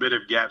little bit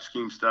of gap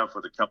scheme stuff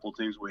with a couple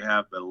teams we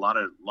have, but a lot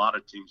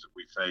of teams that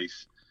we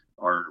face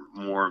are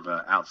more of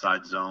an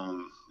outside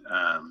zone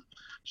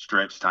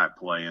stretch type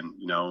play, and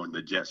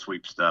the jet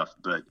sweep stuff.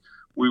 But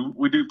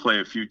we do play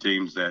a few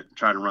teams that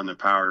try to run the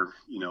power,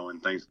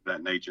 and things of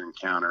that nature, and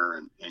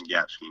counter and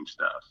gap scheme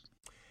stuff.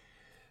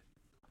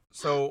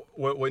 So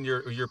when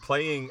you're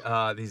playing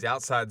these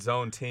outside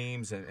zone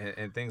teams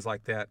and things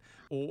like that,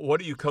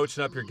 what are you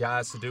coaching up your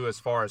guys to do as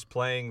far as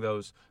playing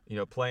those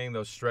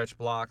stretch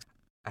blocks?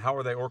 How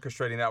are they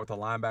orchestrating that with the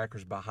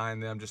linebackers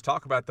behind them? Just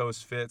talk about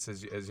those fits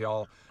as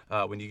y'all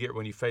when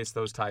you face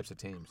those types of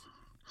teams.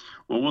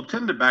 Well, we'll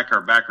tend to back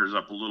our backers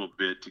up a little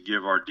bit to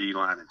give our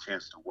D-line a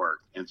chance to work.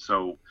 And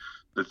so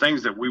the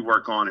things that we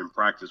work on in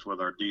practice with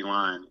our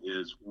D-line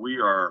is we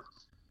are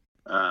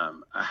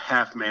a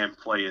half-man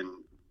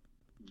playing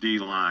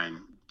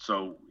D-line.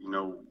 So,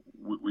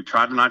 we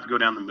try to not to go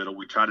down the middle.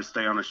 We try to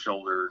stay on the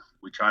shoulder.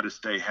 We try to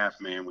stay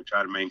half-man. We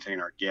try to maintain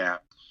our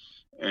gap.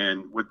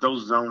 And with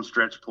those zone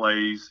stretch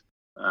plays,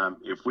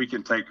 if we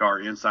can take our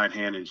inside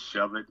hand and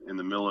shove it in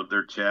the middle of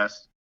their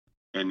chest,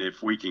 and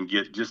if we can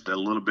get just a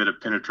little bit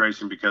of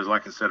penetration, because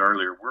like I said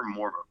earlier, we're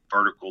more of a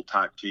vertical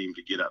type team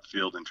to get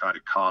upfield and try to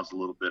cause a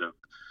little bit of,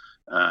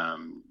 a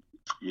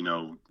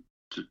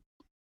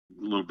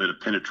little bit of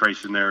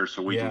penetration there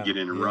so we can get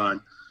in and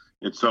run.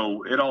 And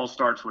so it all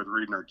starts with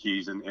reading our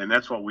keys, and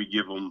that's what we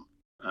give them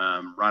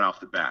right off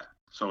the bat.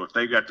 So if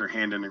they've got their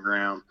hand in the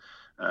ground,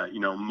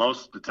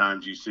 most of the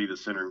times you see the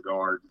center and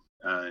guard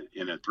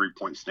in a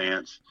 3-point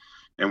stance.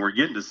 And we're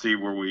getting to see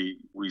where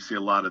we see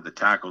a lot of the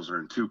tackles are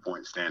in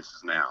 2-point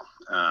stances now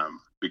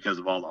because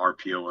of all the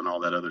RPO and all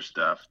that other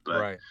stuff.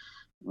 But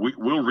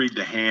we'll read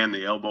the hand,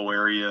 the elbow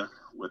area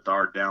with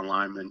our down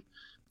linemen,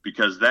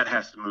 because that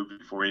has to move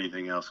before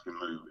anything else can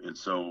move. And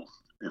so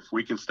if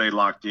we can stay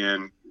locked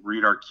in,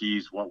 read our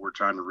keys, what we're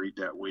trying to read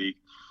that week,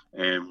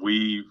 and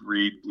we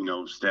read,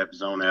 step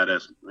zone at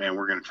us, man,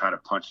 we're going to try to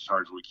punch as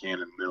hard as we can in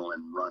the middle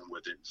and run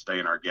with it and stay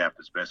in our gap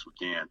as best we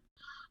can.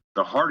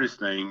 The hardest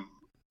thing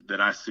that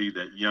I see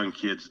that young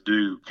kids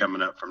do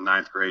coming up from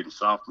 9th grade and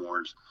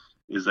sophomores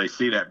is they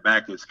see that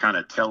back that's kind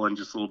of telling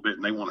just a little bit,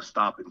 and they want to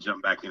stop and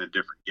jump back in a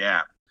different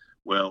gap.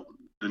 Well,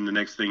 then the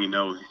next thing you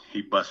know,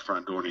 he busts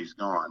front door and he's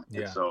gone.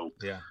 And so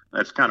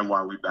that's kind of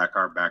why we back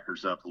our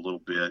backers up a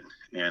little bit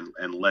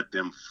and let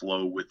them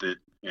flow with it,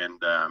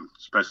 and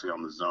especially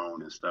on the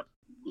zone and stuff,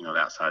 the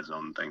outside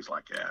zone and things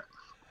like that.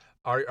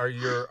 Are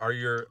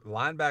your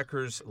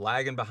linebackers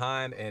lagging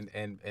behind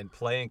and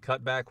playing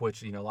cutback,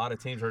 which a lot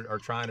of teams are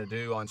trying to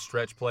do on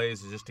stretch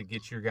plays, just to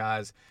get your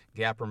guys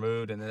gap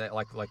removed, and then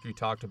like you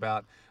talked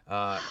about,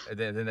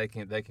 then they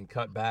can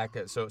cut back.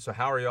 So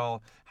how are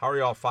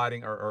y'all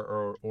fighting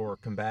or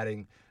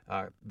combating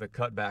the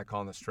cutback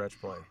on the stretch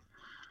play?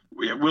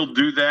 We'll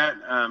do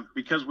that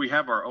because we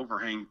have our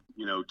overhang,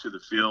 to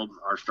the field,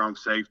 our strong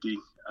safety.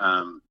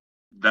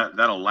 That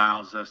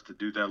allows us to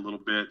do that a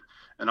little bit.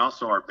 And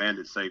also our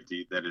bandit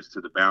safety that is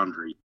to the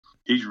boundary.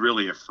 He's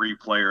really a free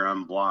player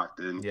unblocked,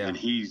 and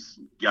he's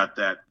got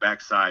that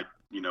backside,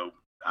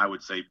 I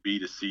would say B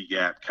to C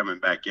gap coming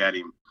back at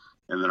him,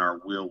 and then our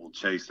wheel will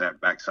chase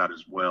that backside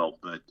as well.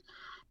 But,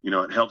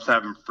 it helps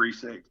having free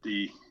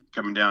safety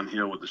coming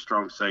downhill with a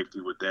strong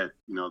safety with that,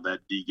 that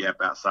D gap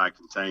outside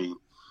contain.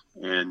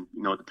 And,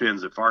 it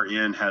depends. If our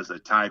end has a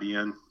tight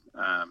end,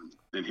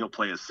 then he'll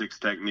play a 6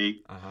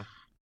 technique. Uh-huh.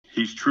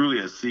 He's truly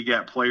a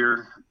C-gap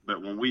player,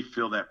 but when we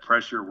feel that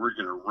pressure, we're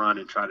going to run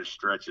and try to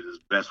stretch it as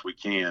best we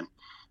can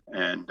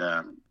and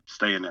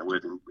stay in that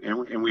with him.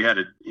 And we had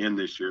an end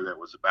this year that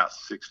was about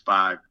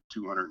 6'5",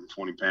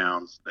 220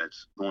 pounds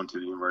that's going to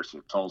the University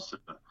of Tulsa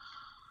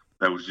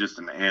that was just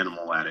an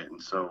animal at it.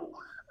 And so,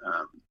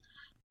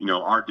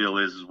 our deal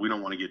is we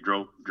don't want to get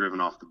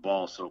driven off the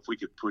ball. So if we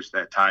could push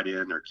that tight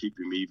end or keep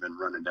him even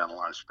running down the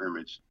line of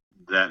scrimmage,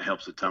 that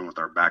helps a ton with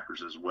our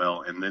backers as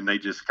well. And then they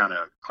just kind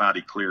of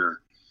cloudy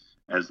clear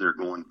as they're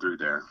going through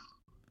there.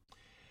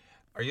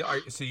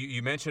 So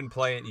you mentioned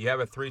playing, you have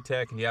a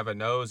 3-tech and you have a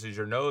nose. Is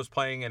your nose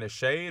playing in a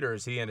shade or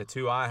is he in a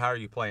 2-eye? How are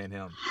you playing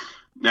him?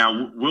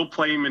 Now, we'll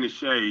play him in a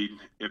shade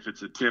if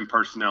it's a 10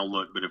 personnel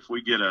look, but if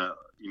we get a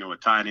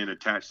tight end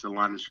attached to the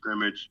line of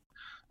scrimmage,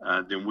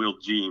 then we'll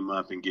G him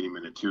up and get him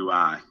in a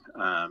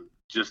 2-eye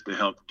just to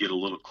help get a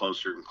little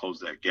closer and close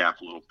that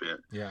gap a little bit.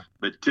 Yeah.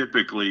 But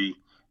typically,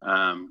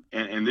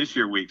 and this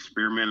year we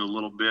experimented a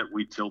little bit.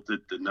 We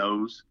tilted the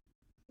nose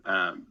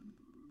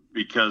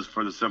because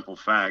for the simple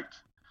fact,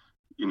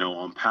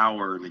 on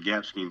power and the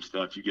gap scheme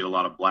stuff, you get a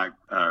lot of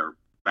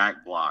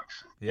back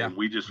blocks. Yeah. And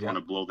we just want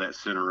to blow that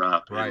center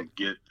up and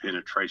get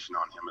penetration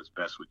on him as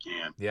best we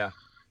can. Yeah.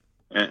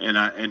 And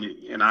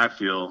I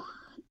feel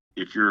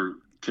if you're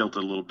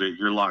tilted a little bit,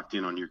 you're locked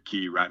in on your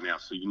key right now.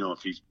 So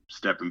if he's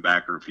stepping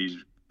back or if he's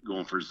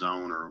going for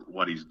zone or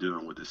what he's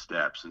doing with his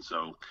steps. And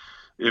so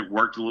it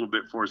worked a little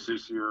bit for us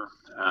this year.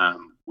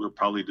 We'll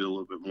probably do a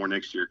little bit more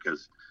next year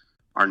because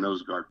our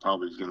nose guard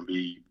probably is going to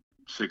be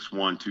 6'1",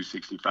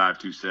 265,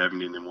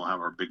 270, and then we'll have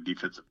our big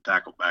defensive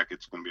tackle back.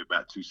 It's going to be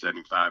about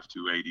 275,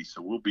 280.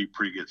 So we'll be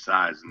pretty good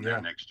size in there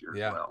next year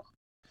as well.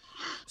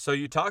 So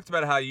you talked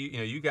about how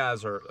you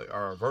guys are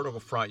a vertical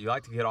front. You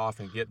like to get off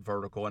and get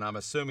vertical, and I'm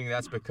assuming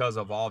that's because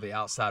of all the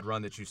outside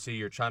run that you see.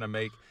 You're trying to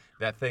make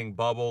that thing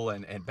bubble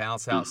and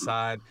bounce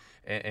outside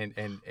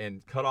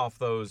and cut off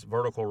those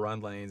vertical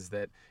run lanes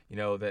that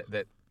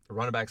that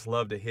running backs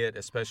love to hit,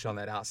 especially on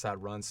that outside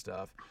run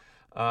stuff.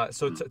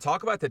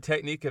 Talk about the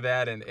technique of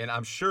that, and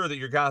I'm sure that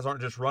your guys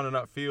aren't just running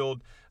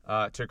upfield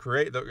to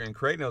creating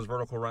those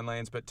vertical run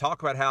lanes, but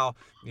talk about how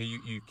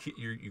you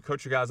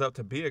coach your guys up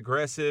to be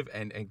aggressive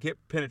and get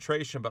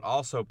penetration, but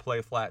also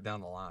play flat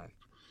down the line.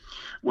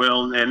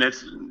 Well, and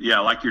that's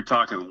like you're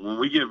talking. When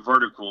we get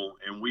vertical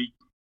and we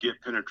get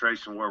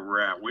penetration where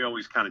we're at, we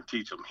always kind of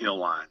teach them hill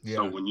line. Yeah.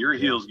 So when your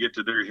heels get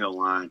to their hill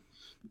line,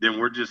 then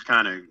we're just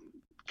kind of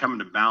coming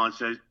to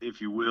balance, if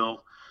you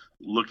will,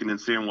 looking and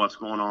seeing what's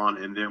going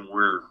on, and then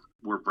we're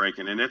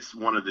breaking. And it's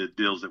one of the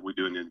deals that we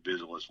do in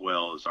individual as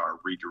well as our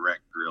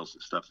redirect drills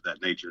and stuff of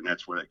that nature, and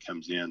that's where that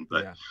comes in.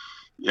 But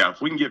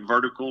if we can get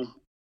vertical,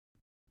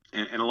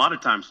 and a lot of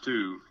times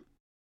too,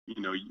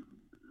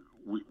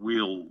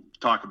 we'll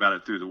talk about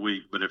it through the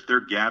week, but if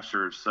their gaps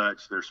are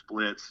such, their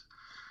splits,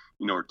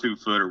 or 2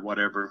 foot or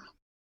whatever,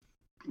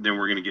 then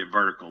we're going to get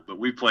vertical. But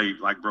we play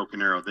like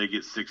Broken Arrow. They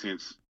get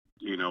 6-inch,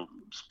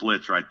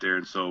 splits right there.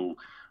 And so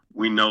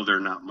we know they're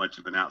not much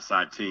of an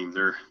outside team.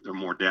 They're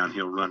more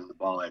downhill running the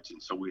ball at you.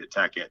 And so we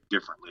attack it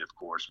differently, of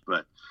course.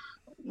 But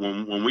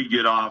when we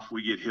get off,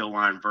 we get hill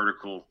line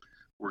vertical,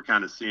 we're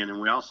kind of seeing. And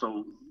we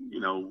also,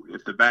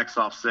 if the back's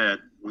offset,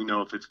 we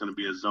know if it's going to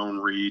be a zone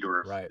read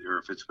or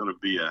if it's going to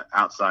be an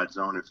outside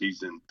zone, if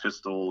he's in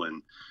pistol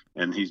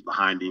and he's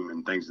behind him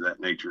and things of that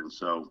nature. And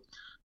so,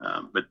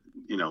 like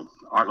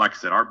I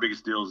said, our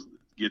biggest deal is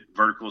get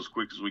vertical as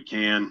quick as we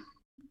can,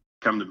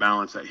 come to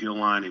balance that heel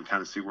line and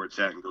kind of see where it's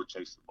at and go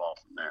chase the ball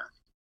from there.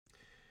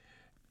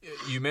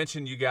 You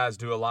mentioned you guys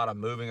do a lot of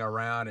moving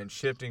around and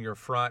shifting your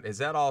front. Is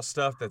that all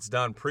stuff that's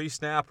done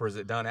pre-snap, or is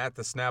it done at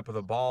the snap of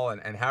the ball?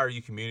 And how are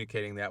you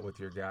communicating that with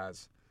your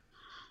guys?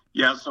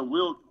 Yeah, so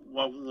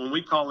when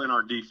we call in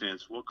our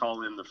defense, we'll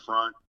call in the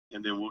front,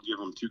 and then we'll give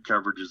them 2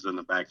 coverages in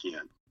the back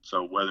end.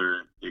 So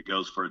whether it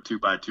goes for a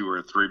 2x2 or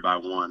a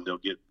 3x1, they'll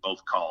get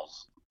both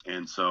calls.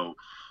 And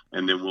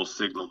then we'll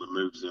signal the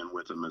moves in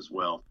with them as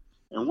well.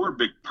 And we're a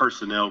big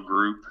personnel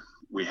group.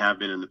 We have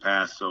been in the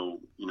past. So,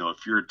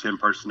 if you're 10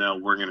 personnel,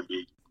 we're going to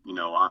be,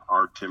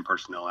 our 10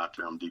 personnel out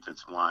there on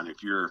defensive line.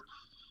 If you're,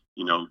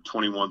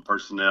 21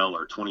 personnel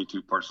or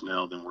 22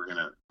 personnel, then we're going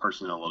to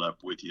personnel it up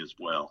with you as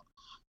well.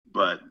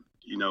 But,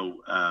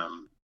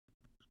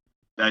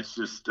 that's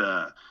just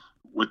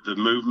with the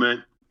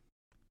movement,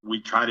 we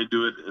try to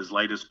do it as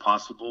late as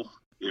possible.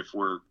 If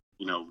we're,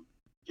 in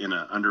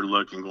an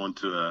underlook and going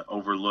to an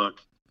overlook,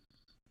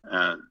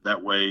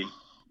 that way,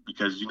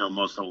 because,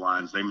 most of the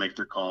lines, they make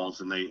their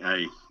calls and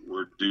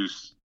we're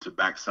deuce to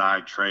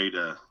backside, trade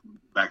to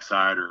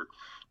backside, or,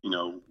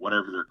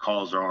 whatever their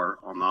calls are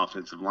on the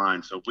offensive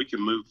line. So if we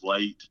can move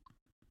late,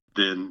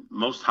 then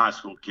most high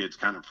school kids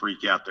kind of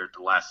freak out there at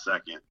the last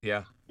second.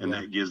 Yeah. And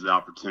that gives the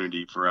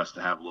opportunity for us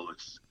to have a little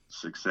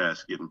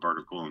success getting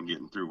vertical and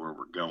getting through where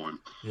we're going.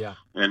 Yeah.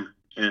 And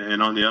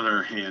on the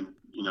other hand,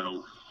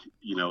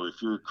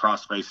 if you're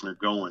cross facing or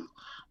going,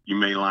 you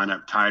may line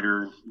up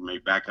tighter, you may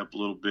back up a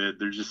little bit.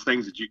 There's just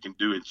things that you can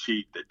do and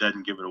cheat that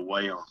doesn't give it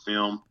away on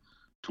film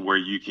to where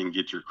you can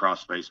get your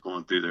cross face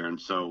going through there. And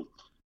so,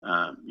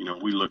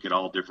 we look at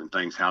all different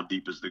things. How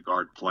deep is the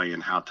guard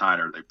playing? How tight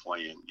are they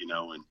playing?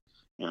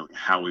 And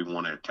how we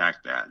want to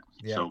attack that.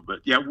 Yeah. So, but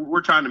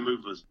we're trying to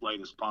move as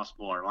late as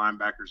possible. Our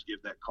linebackers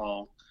give that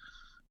call.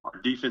 Our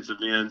defensive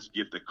ends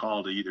give the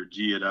call to either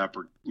G it up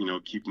or,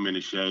 keep them in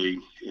the shade.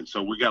 And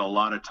so we got a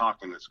lot of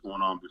talking that's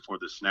going on before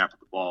the snap of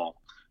the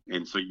ball.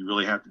 And so you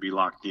really have to be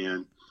locked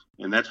in.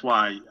 And that's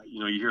why,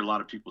 you hear a lot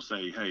of people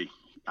say, hey,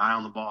 eye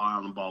on the ball, eye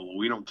on the ball. Well,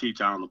 we don't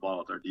teach eye on the ball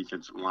with our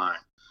defensive line.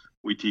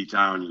 We teach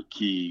eye on your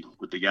key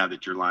with the guy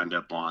that you're lined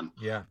up on.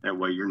 Yeah. That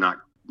way your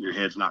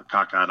head's not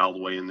cockeyed all the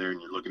way in there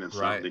and you're looking at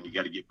something, then you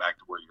got to get back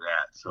to where you're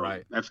at.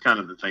 So that's kind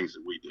of the things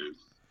that we do.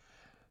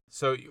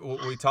 So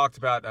we talked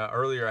about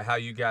earlier how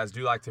you guys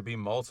do like to be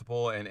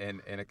multiple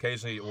and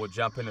occasionally we'll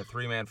jump in a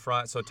 3-man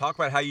front. So talk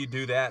about how you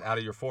do that out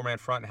of your 4-man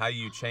front and how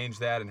you change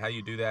that and how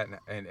you do that.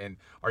 And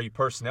are you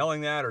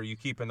personnelling that, or are you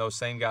keeping those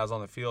same guys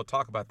on the field?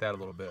 Talk about that a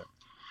little bit.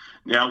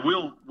 Yeah,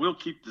 we'll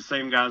keep the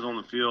same guys on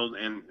the field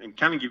and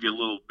kind of give you a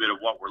little bit of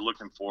what we're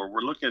looking for.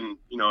 We're looking,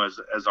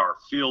 as our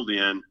field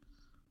in,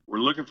 we're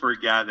looking for a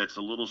guy that's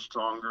a little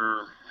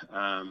stronger,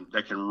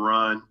 that can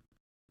run,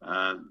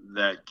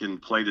 that can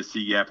play the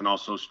C gap and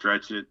also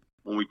stretch it.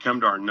 When we come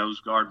to our nose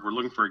guard, we're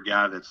looking for a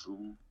guy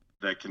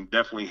that can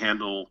definitely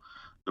handle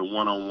the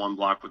one-on-one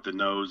block with the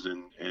nose,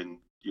 and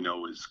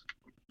is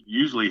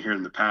usually here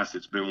in the past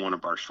it's been one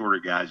of our shorter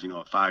guys, a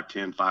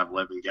 5'10",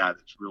 5'11" guy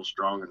that's real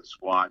strong in the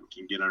squat and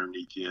can get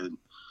underneath you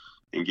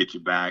and get you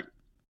back.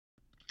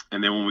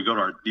 And then when we go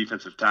to our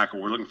defensive tackle,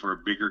 we're looking for a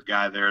bigger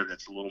guy there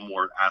that's a little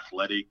more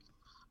athletic,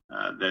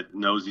 that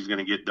knows he's going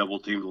to get double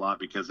teamed a lot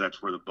because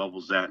that's where the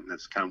bubble's at, and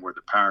that's kind of where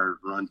the power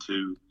run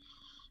to.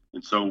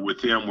 And so with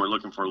him, we're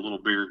looking for a little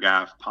bigger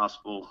guy if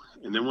possible.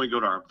 And then when we go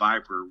to our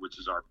Viper, which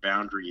is our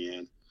boundary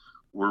end,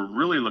 we're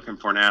really looking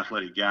for an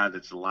athletic guy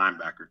that's a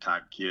linebacker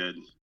type kid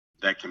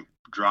that can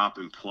drop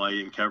and play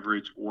in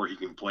coverage, or he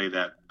can play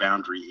that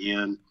boundary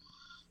end.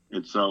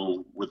 And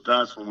so with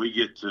us, when we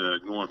get to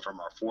going from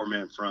our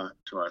 4-man front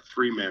to our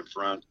 3-man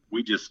front,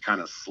 we just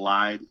kind of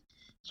slide.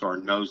 So our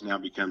nose now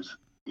becomes,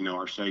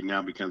 our shade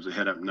now becomes a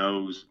head-up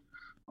nose.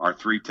 Our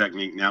 3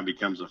 technique now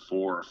becomes a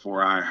 4 or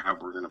 4-eye, how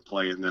we're going to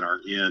play. And then our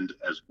end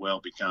as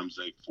well becomes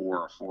a 4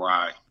 or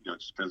 4-eye. It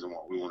just depends on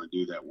what we want to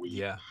do that week.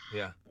 Yeah.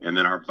 And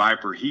then our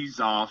Viper, he's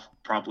off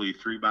probably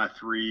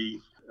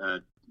 3x3,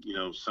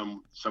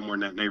 somewhere in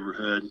that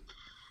neighborhood.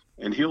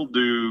 And he'll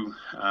do,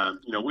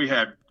 we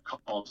had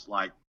calls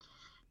like,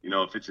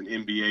 if it's an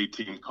NBA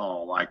team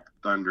call like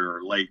Thunder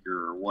or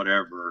Laker or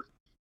whatever,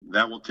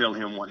 that will tell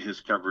him what his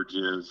coverage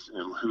is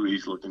and who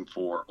he's looking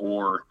for.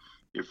 Or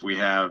if we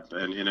have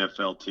an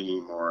NFL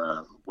team or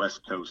a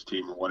West Coast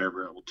team or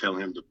whatever, it will tell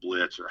him to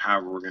blitz or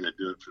however we're going to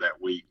do it for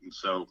that week. And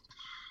so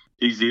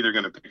he's either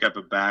going to pick up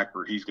a back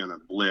or he's going to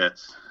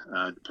blitz,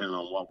 depending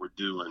on what we're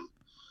doing.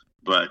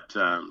 But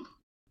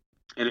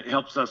and it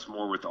helps us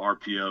more with the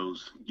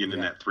RPOs getting in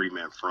that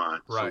 3-man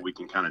front, right, so we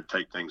can kind of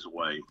take things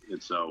away.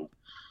 And so,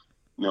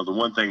 the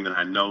one thing that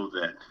I know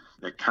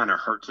that kind of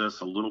hurts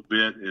us a little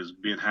bit is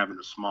having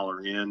a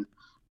smaller end.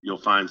 You'll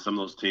find some of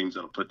those teams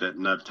that'll put that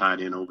nub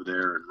tight end over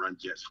there and run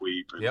jet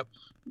sweep and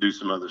do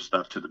some other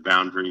stuff to the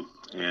boundary.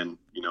 And,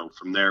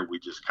 from there, we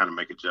just kind of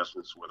make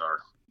adjustments with our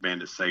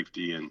bandit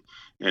safety. And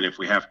if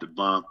we have to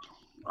bump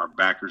our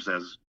backers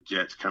as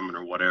jets coming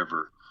or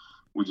whatever,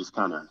 we just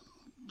kind of,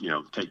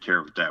 take care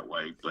of it that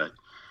way. But,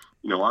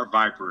 our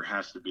Viper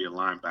has to be a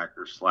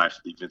linebacker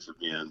 / defensive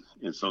end.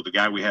 And so the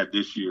guy we had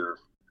this year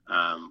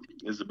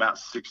is about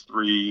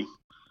 6'3",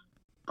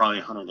 probably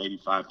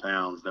 185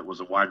 pounds. That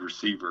was a wide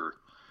receiver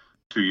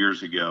 2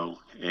 years ago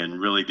and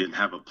really didn't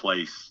have a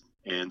place.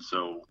 And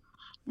so,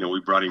 we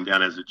brought him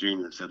down as a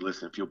junior and said,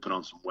 listen, if you'll put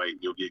on some weight,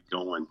 you'll get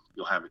going,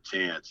 you'll have a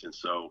chance. And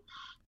so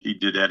he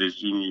did that his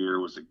junior year,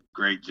 was a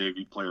great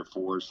JV player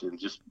for us, and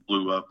just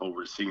blew up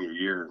over his senior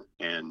year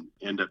and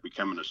ended up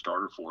becoming a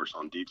starter for us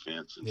on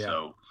defense. And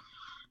so,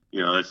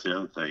 that's the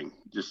other thing.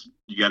 Just,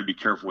 you got to be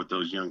careful with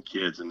those young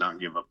kids and not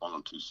give up on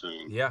them too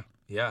soon. Yeah.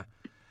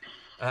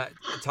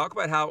 Talk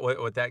about how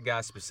with that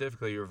guy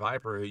specifically, your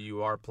Viper, who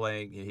you are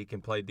playing, he can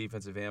play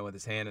defensive end with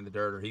his hand in the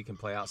dirt, or he can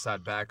play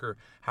outside backer.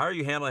 How are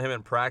you handling him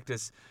in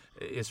practice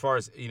as far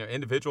as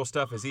individual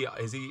stuff? Is he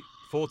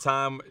full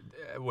time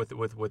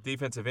with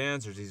defensive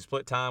ends, or does he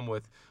split time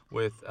with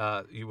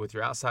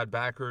your outside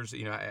backers?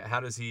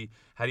 How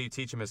do you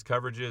teach him his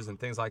coverages and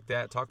things like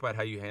that? Talk about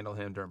how you handle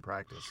him during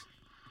practice.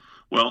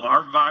 Well,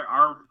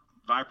 our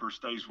Viper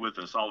stays with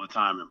us all the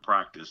time in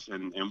practice,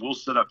 and we'll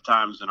set up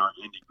times in our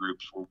indie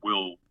groups where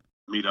we'll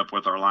meet up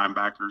with our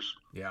linebackers.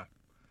 Yeah.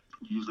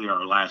 Usually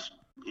our last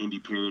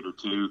indie period or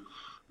two,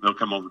 they'll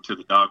come over to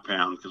the dog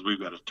pound because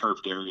we've got a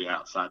turfed area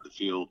outside the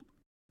field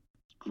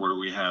where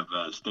we have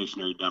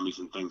stationary dummies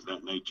and things of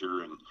that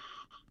nature, and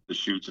the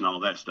chutes and all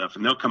that stuff.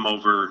 And they'll come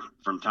over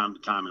from time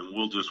to time, and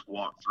we'll just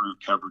walk through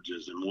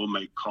coverages, and we'll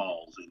make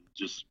calls and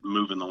just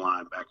moving the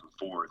line back and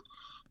forth.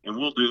 And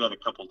we'll do that a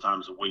couple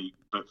times a week.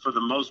 But for the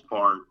most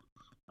part,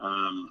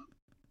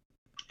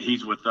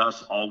 he's with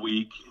us all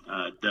week.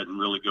 Doesn't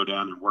really go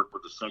down and work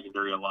with the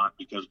secondary a lot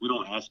because we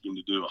don't ask him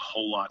to do a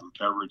whole lot in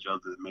coverage other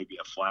than maybe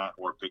a flat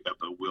or pick up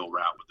a wheel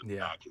route with the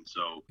back. And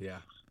so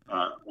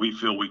we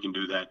feel we can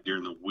do that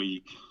during the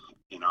week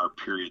in our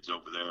periods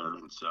over there.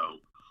 And so,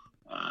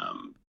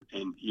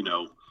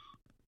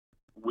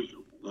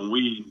 when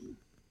we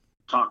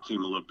talk to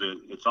him a little bit,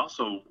 it's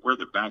also where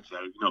the back's at.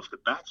 If the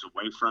back's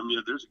away from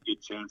you, there's a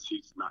good chance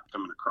he's not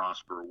coming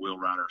across for a wheel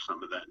route or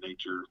something of that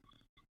nature.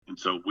 And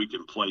so we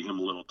can play him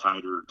a little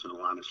tighter to the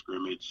line of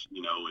scrimmage,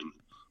 and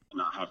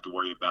not have to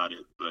worry about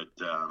it. But,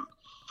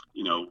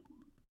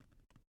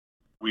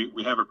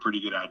 we have a pretty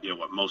good idea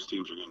what most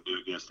teams are going to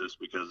do against us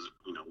because,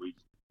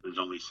 there's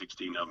only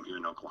 16 of them here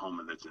in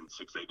Oklahoma that's in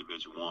 6A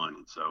Division I.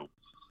 And so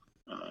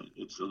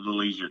it's a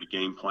little easier to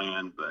game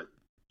plan, but,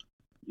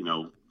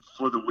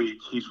 for the week,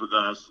 he's with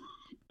us,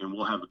 and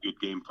we'll have a good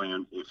game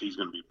plan if he's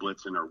going to be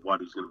blitzing or what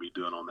he's going to be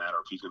doing on that, or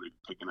if he's going to be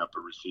picking up a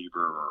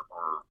receiver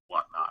or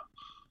whatnot.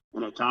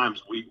 And at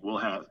times we'll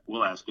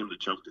ask him to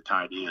choke the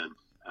tight end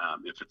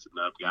if it's a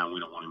nub guy and we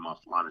don't want him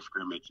off the line of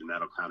scrimmage, and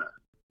that'll kind of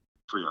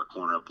free our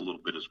corner up a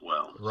little bit as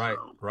well. Right,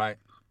 so right.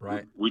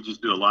 We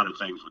just do a lot of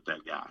things with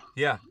that guy.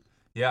 Yeah.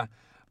 Yeah.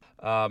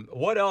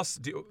 What else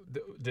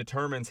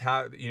determines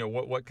how,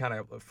 what kind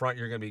of front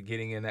you're going to be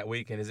getting in that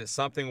weekend? Is it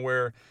something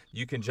where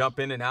you can jump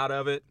in and out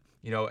of it,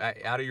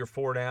 out of your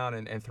 4 down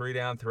and 3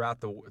 down throughout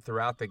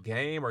the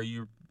game? Are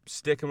you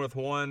sticking with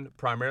one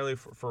primarily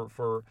for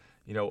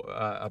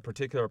a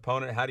particular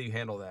opponent? How do you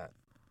handle that?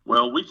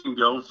 Well, we can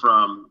go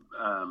from,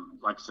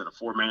 like I said, a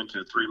 4-man to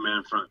a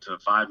 3-man front to a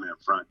 5-man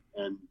front.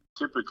 And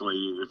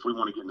typically, if we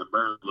want to get in the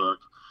bear look,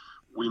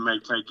 we may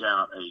take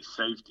out a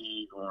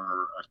safety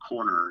or a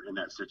corner in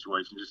that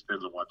situation. It just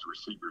depends on what the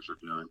receivers are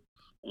doing.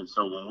 And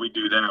so when we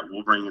do that,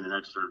 we'll bring in an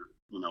extra,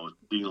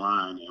 D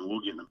line, and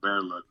we'll get in the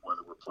bear look,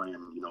 whether we're playing,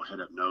 head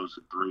up nose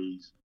and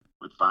threes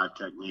with 5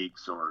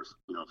 techniques, or,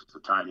 if it's a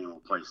tight end, we'll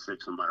play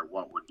 6 no matter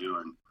what we're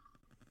doing.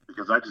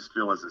 Because I just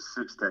feel as a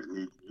 6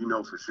 technique,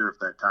 for sure if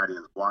that tight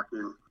end's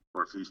blocking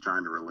or if he's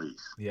trying to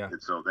release. Yeah.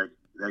 And so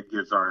that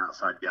gives our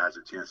outside guys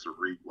a chance to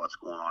read what's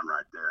going on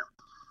right there.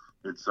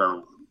 And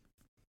so,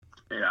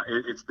 yeah,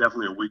 it's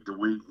definitely a week to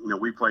week.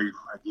 We play,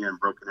 again,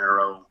 Broken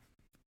Arrow,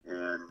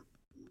 and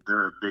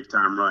they're a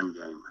big-time run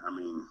game. I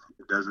mean,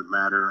 it doesn't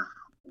matter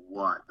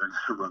what. They're going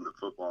to run the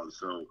football. And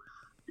so,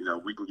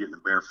 we can get in the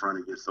bear front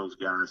against those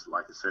guys,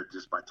 like I said,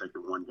 just by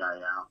taking one guy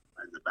out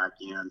in the back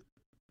end.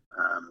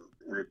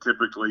 And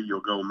typically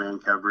you'll go man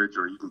coverage,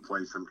 or you can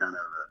play some kind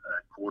of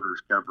a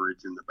quarters coverage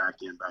in the back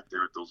end back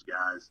there with those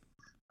guys,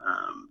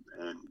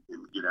 and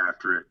get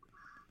after it.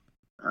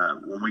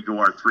 When we go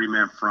our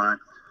 3-man front,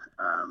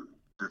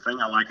 the thing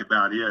I like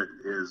about it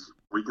is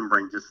we can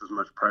bring just as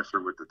much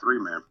pressure with the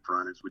 3-man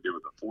front as we did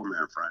with the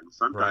 4-man front. And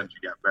sometimes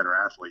you got better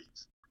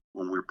athletes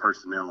when we're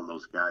personnel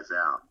those guys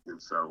out.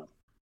 And so,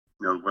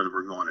 whether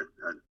we're going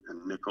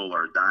a nickel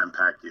or a dime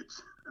package,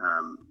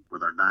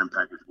 with our dime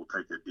package, we'll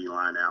take the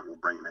D-line out and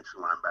we'll bring an extra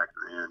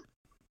linebacker in.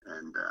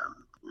 And,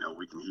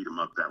 we can heat them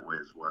up that way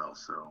as well.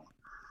 So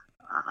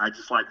I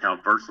just like how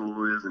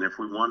versatile it is. And if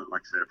we want,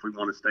 like I said, if we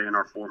want to stay in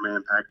our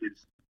 4-man package,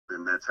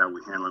 then that's how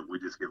we handle it. We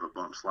just give a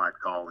bump slide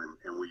call,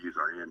 and we use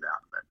our end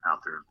out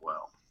there as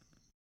well.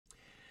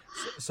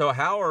 So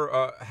how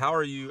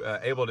are you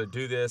able to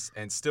do this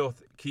and still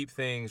keep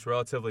things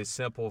relatively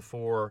simple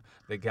for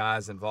the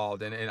guys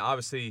involved? And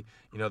obviously,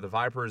 the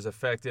Viper is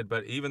affected,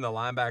 but even the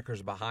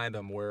linebackers behind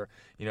them, where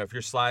if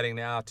you're sliding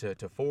now to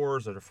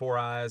 4s or to 4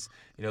 eyes,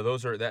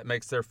 that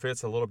makes their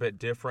fits a little bit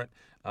different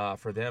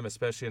for them,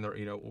 especially in the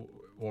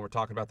when we're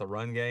talking about the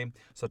run game.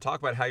 So talk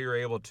about how you're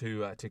able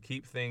to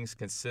keep things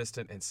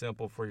consistent and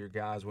simple for your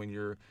guys when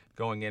you're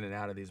going in and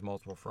out of these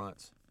multiple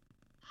fronts.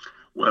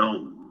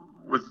 Well,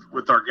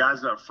 with our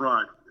guys up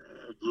front,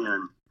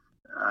 again,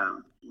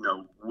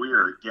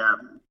 we're a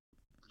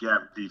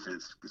gap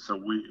defense.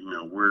 So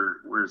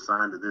we're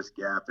assigned to this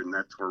gap, and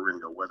that's where we're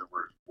going to go, whether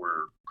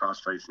we're cross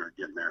facing or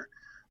getting there.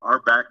 Our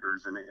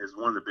backers, and is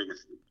one of the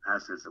biggest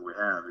assets that we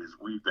have, is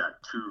we've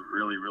got 2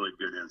 really, really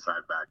good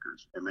inside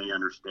backers, and they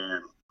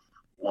understand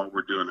what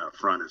we're doing up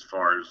front as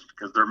far as,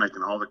 because they're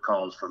making all the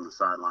calls from the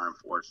sideline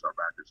for us, our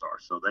backers are.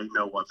 So they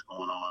know what's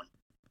going on.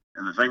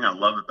 And the thing I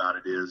love about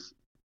it is,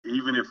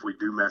 even if we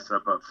do mess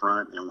up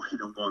front and we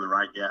don't go in the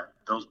right gap,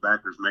 those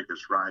backers make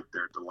us right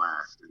there at the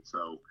last. And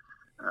so,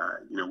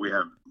 we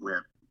have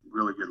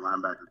really good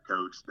linebacker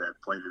coach that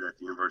played it at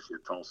the University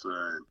of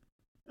Tulsa,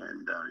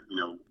 and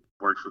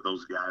works with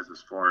those guys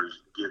as far as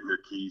getting their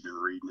keys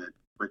and reading it,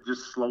 but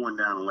just slowing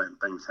down and letting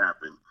things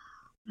happen.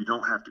 You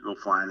don't have to go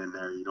flying in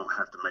there. You don't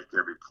have to make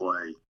every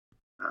play.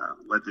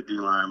 Let the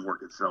D-line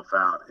work itself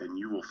out, and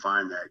you will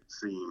find that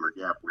seam or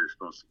gap where you're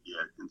supposed to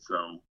get. And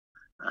so,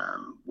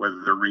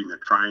 whether they're reading a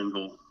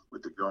triangle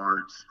with the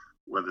guards,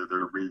 whether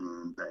they're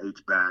reading the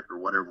H-back or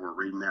whatever we're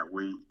reading that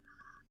week,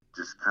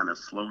 just kind of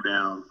slow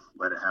down,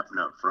 let it happen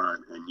up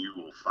front, and you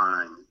will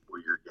find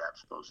where your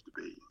gap's supposed to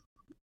be.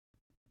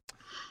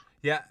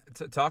 Yeah,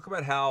 talk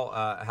about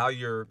how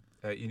you're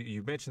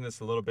you mentioned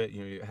this a little bit.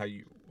 How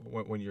you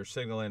when you're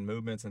signaling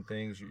movements and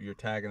things, you're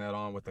tagging that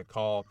on with the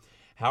call.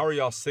 How are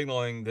y'all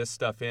signaling this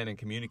stuff in and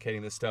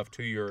communicating this stuff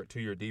to your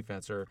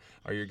defense? Or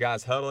are your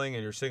guys huddling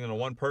and you're signaling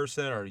one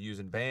person, or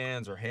using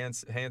bands or hand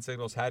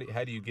signals? How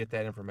do you get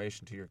that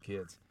information to your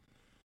kids?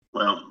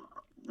 Well,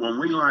 when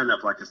we line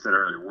up, like I said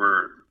earlier,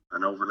 we're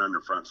an over and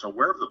under front. So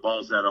wherever the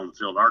ball's at on the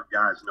field, our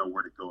guys know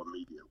where to go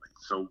immediately.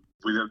 So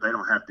they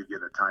don't have to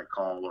get a tight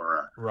call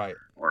or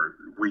or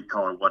weak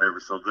call or whatever.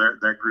 So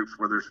that group's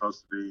where they're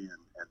supposed to be, and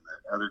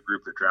the other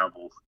group that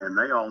travels, and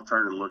they all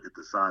turn and look at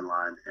the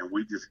sideline, and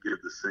we just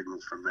give the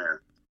signals from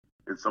there.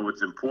 And so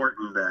it's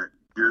important that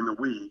during the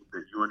week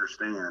that you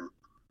understand,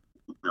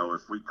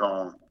 if we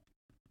call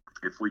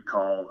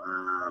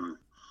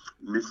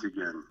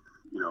Michigan,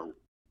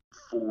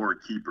 for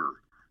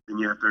keeper, then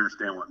you have to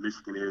understand what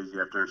Michigan is, you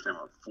have to understand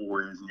what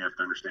 4 is, and you have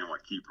to understand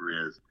what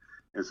keeper is.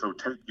 And so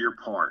take your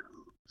part.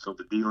 So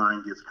the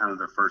D-line gets kind of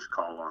their first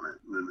call on it,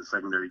 and then the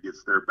secondary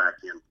gets their back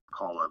end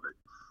call of it.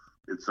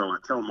 And so I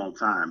tell them all the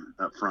time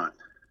up front,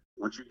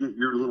 once you get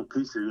your little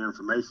piece of your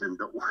information,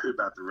 don't worry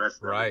about the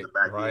rest of it in the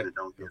back end, and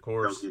don't get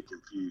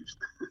confused.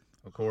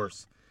 Of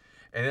course.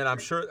 And then I'm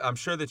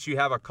sure that you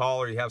have a call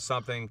or you have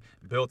something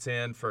built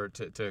in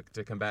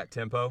to combat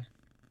tempo.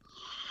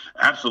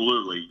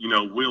 Absolutely.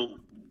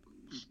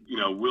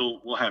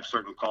 We'll have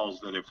certain calls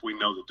that if we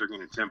know that they're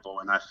going to tempo,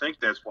 and I think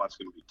that's what's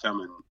going to be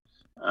coming.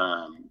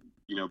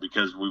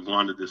 Because we've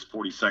wanted this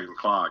 40-second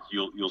clock,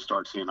 you'll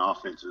start seeing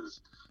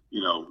offenses,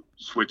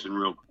 switching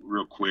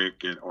real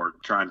quick or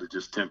trying to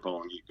just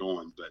tempo and get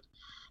going. But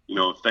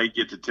if they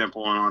get the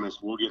tempo on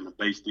us, we'll get in the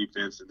base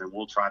defense, and then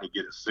we'll try to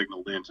get it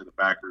signaled into the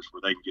backers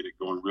where they can get it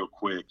going real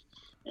quick.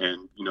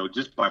 And,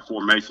 just by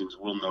formations,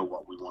 we'll know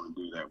what we want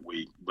to do that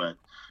week.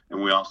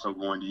 And we also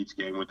go into each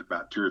game with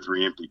about 2 or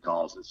 3 empty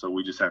calls. And so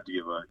we just have to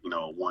give a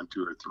 1,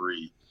 2, or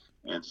 3.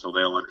 And so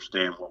they'll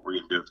understand what we're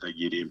going to do if they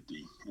get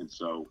empty. And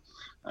so,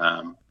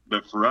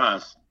 but for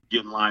us,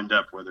 getting lined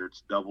up, whether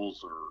it's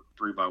doubles or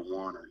 3x1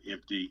 or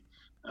empty,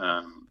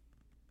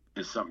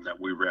 is something that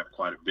we rep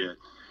quite a bit.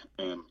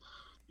 And,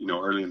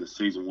 early in the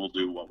season, we'll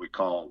do what we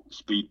call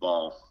speed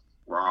ball,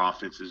 where our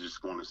offense is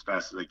just going as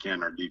fast as they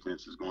can. Our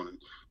defense is going,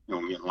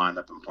 getting lined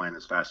up and playing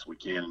as fast as we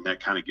can. And that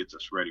kind of gets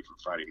us ready for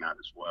Friday night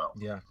as well.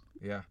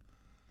 Yeah.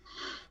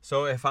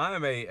 So if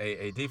I'm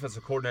a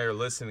defensive coordinator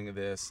listening to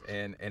this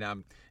and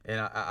I'm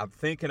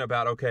thinking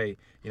about, okay,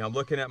 I'm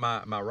looking at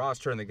my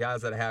roster and the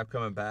guys that I have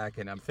coming back,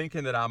 and I'm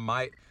thinking that I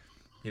might,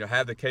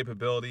 have the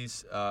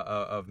capabilities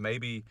of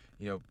maybe,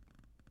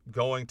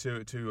 going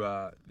to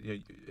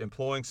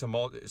employing some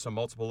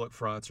multiple look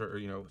fronts, or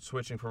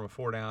switching from a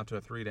 4 down to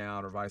a 3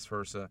 down, or vice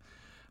versa.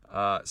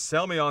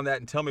 Sell me on that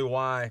and tell me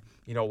why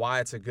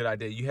it's a good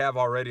idea. You have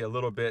already a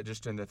little bit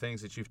just in the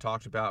things that you've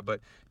talked about, but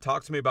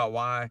talk to me about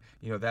why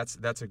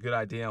that's a good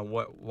idea, and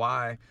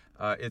why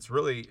it's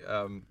really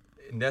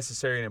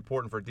necessary and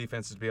important for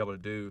defenses to be able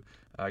to do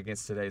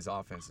against today's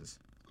offenses.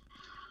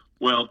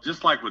 Well,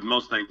 just like with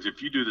most things,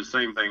 if you do the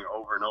same thing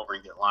over and over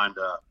and get lined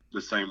up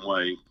the same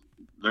way,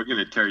 they're going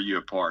to tear you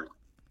apart.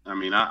 I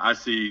mean, I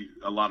see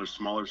a lot of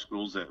smaller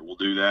schools that will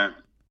do that.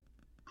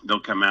 They'll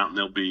come out and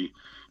they'll be,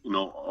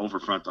 over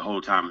front the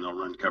whole time, and they'll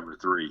run cover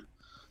 3.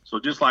 So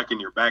just like in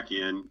your back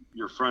end,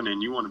 your front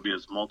end, you want to be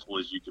as multiple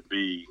as you could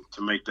be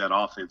to make that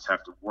offense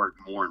have to work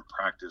more in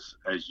practice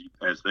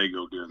as they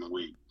go during the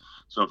week.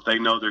 So if they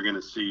know they're going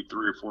to see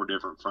 3 or 4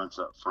 different fronts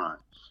up front,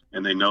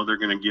 and they know they're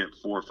going to get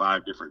 4 or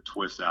 5 different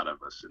twists out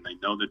of us, and they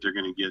know that they're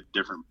going to get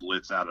different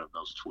blitz out of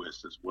those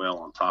twists as well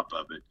on top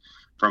of it,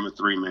 from a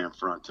 3-man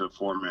front to a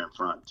 4-man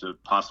front to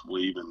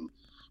possibly even,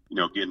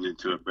 getting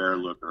into a bear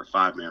look or a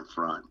 5-man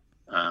front.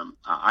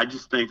 I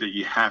just think that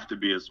you have to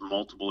be as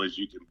multiple as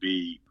you can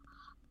be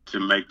to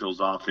make those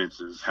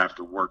offenses have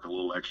to work a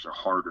little extra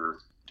harder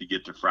to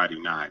get to Friday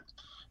night.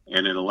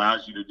 And it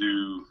allows you to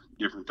do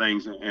different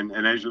things. And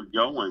as you're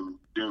going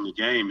during the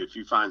game, if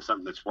you find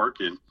something that's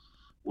working,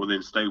 well,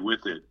 then stay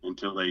with it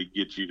until they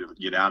get you to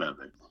get out of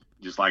it.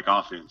 Just like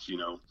offense,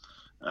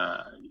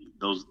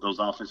 those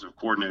offensive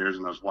coordinators,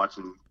 and I was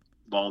watching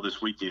ball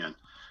this weekend,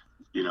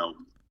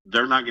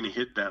 they're not going to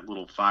hit that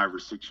little 5 or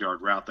 6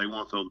 yard route. They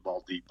want to throw the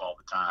ball deep all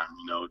the time,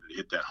 to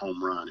hit that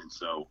home run. And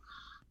so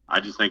I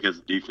just think as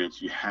a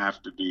defense, you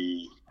have to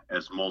be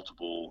as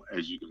multiple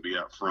as you can be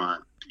up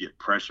front to get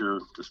pressure,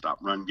 to stop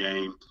run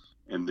game,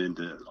 and then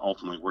to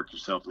ultimately work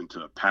yourself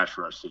into a pass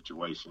rush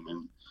situation.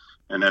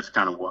 And that's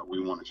kind of what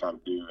we want to try to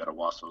do at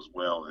Owasso as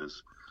well,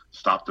 is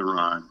stop the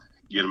run,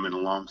 get them in a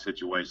long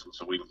situation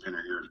so we can pin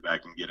our ears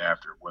back and get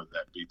after it, whether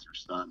that be through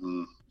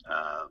stunting,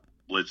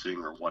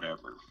 blitzing, or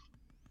whatever.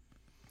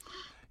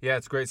 Yeah,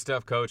 it's great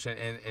stuff, Coach,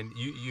 and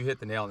you hit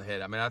the nail on the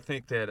head. I mean, I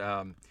think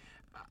that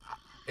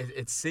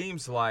it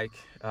seems like,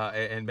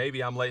 and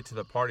maybe I'm late to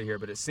the party here,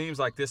 but it seems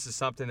like this is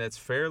something that's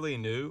fairly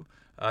new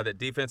that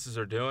defenses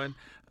are doing.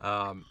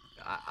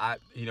 At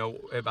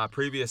my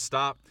previous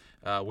stop,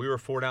 we were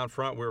 4 down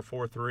front, we were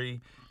 4-3,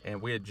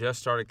 and we had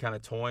just started kind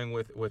of toying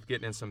with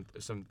getting in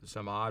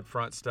some odd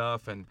front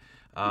stuff, and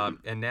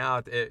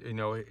now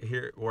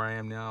here where I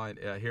am now,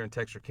 here in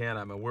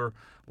Texarkana, I mean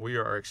we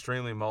are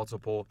extremely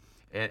multiple.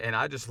 And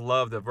I just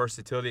love the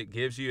versatility it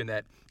gives you, and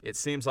that it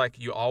seems like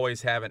you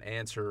always have an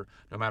answer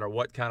no matter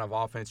what kind of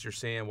offense you're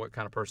seeing, what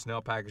kind of personnel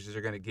packages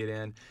you're going to get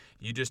in.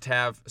 You just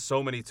have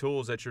so many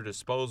tools at your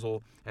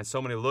disposal and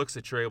so many looks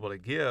that you're able to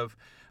give.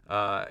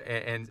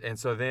 And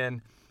so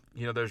then,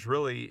 there's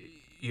really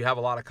 – you have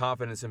a lot of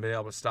confidence in being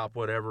able to stop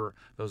whatever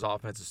those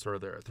offenses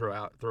throw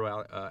out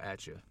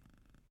at you.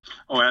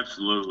 Oh,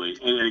 absolutely.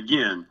 And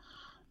again,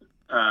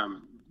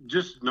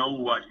 just know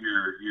what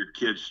your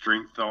kids'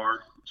 strengths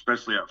are,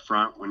 especially up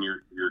front when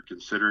you're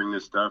considering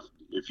this stuff.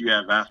 If you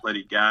have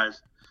athletic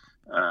guys,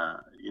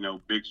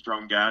 big,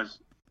 strong guys,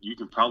 you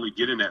can probably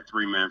get in that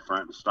 3-man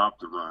front and stop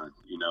the run,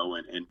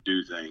 and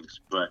do things.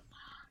 But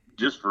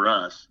just for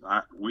us,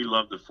 we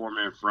love the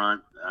 4-man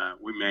front.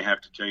 We may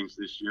have to change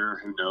this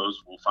year. Who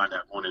knows? We'll find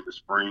out going into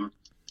spring.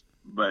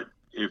 But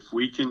if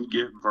we can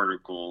get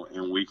vertical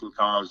and we can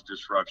cause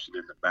disruption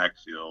in the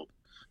backfield,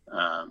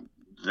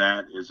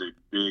 that is a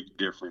big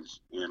difference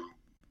in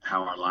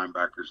how our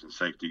linebackers and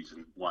safeties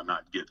and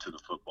whatnot get to the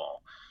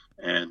football.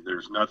 And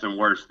there's nothing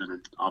worse than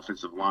an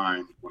offensive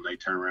line when they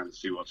turn around and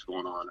see what's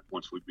going on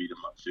once we beat them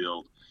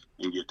upfield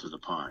and get to the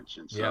punch.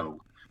 And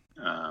so,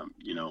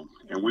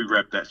 and we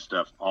rep that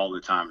stuff all the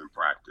time in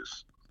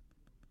practice.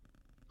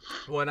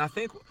 Well, and I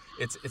think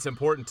it's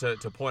important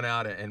to point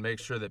out and make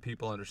sure that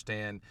people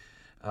understand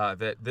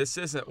that this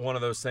isn't one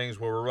of those things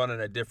where we're running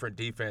a different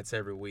defense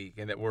every week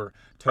and that we're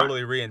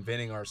totally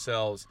reinventing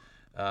ourselves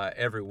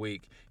every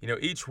week.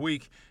 Each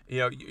week,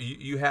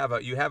 you have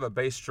a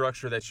base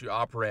structure that you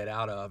operate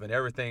out of, and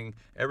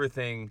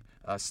everything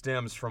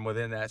stems from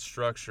within that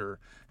structure.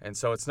 And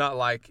so it's not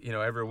like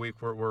every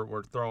week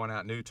we're throwing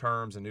out new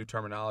terms and new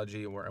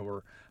terminology, and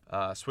we're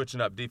switching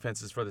up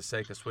defenses for the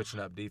sake of switching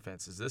up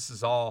defenses. This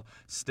is all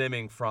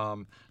stemming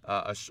from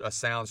a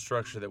sound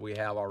structure that we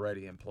have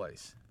already in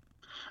place.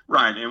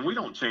 Right, and we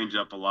don't change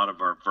up a lot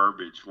of our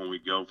verbiage when we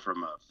go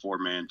from a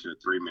 4-man to a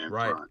 3-man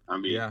front. I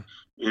mean,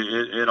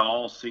 it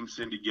all sinks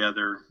in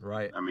together.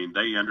 Right. I mean,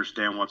 they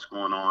understand what's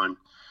going on,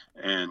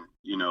 and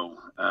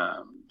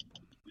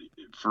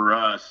for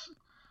us,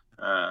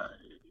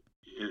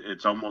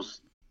 it's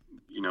almost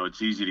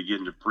it's easy to get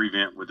into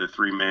prevent with a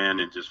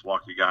 3-man and just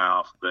walk your guy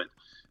off. But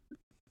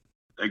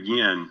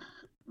again,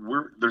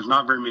 there's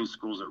not very many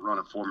schools that run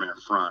a 4-man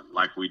front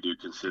like we do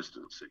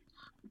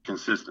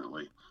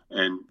consistently.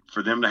 And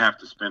for them to have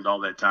to spend all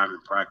that time in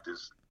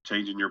practice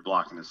changing your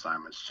blocking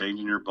assignments,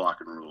 changing your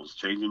blocking rules,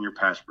 changing your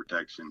pass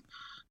protection,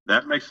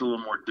 that makes it a little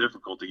more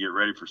difficult to get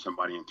ready for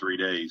somebody in 3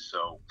 days.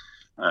 So,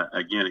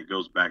 again, it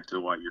goes back to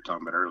what you're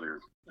talking about earlier.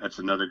 That's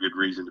another good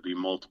reason to be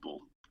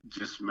multiple.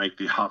 Just make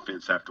the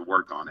offense have to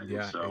work on it.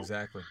 Yeah, so,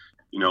 exactly.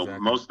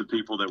 Most of the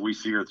people that we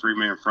see are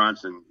 3-man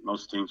fronts, and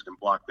most teams can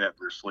block that in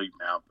their sleep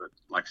now. But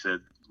like I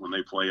said, when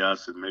they play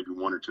us and maybe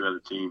one or two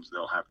other teams,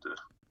 they'll have to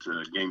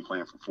game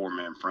plan for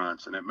 4-man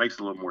fronts, and it makes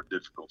it a little more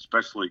difficult,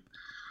 especially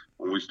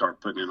when we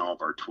start putting in all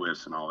of our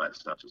twists and all that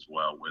stuff as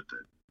well with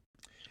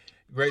it.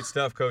 Great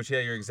stuff, Coach. Yeah,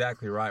 you're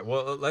exactly right.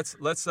 Well, let's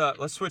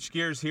switch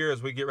gears here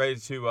as we get ready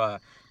to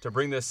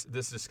bring this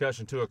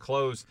discussion to a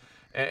close.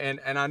 And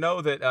I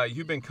know that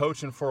you've been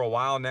coaching for a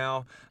while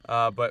now,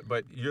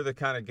 but you're the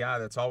kind of guy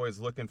that's always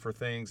looking for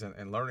things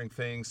and learning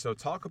things. So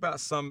talk about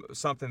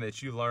something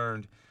that you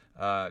learned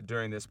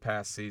during this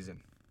past season.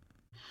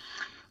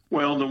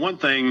 Well, the one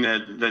thing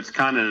that's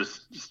kind of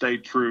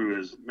stayed true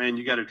is, man,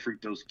 you got to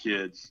treat those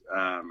kids,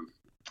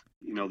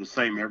 the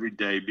same every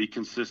day. Be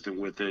consistent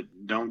with it.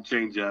 Don't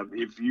change up.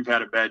 If you've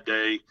had a bad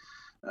day,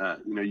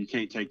 you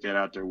can't take that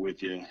out there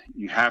with you.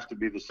 You have to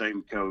be the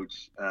same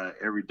coach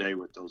every day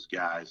with those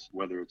guys,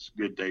 whether it's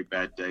good day,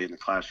 bad day in the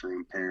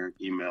classroom, parent,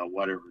 email,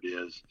 whatever it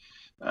is.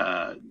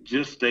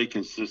 Just stay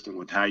consistent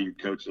with how you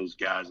coach those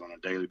guys on a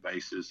daily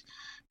basis,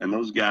 and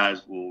those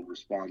guys will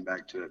respond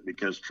back to it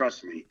because,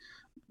 trust me,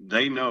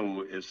 they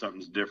know if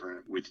something's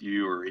different with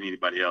you or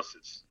anybody else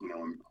that's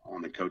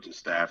on the coaching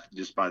staff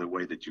just by the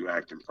way that you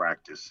act in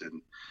practice.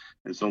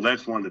 And so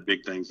that's one of the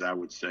big things I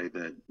would say,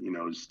 that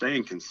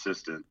staying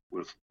consistent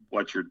with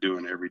what you're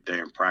doing every day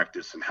in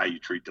practice and how you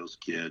treat those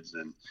kids,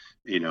 and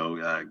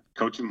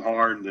coach them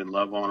hard and then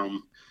love on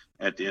them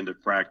at the end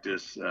of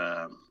practice.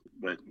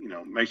 But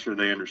make sure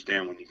they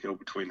understand when you go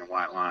between the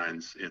white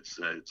lines, it's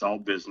all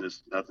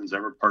business. Nothing's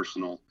ever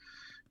personal.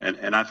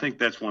 And I think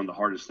that's one of the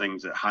hardest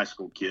things that high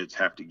school kids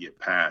have to get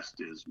past,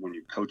 is when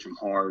you coach them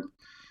hard,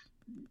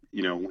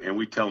 and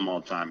we tell them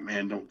all the time,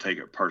 man, don't take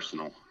it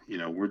personal.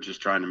 We're just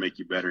trying to make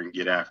you better and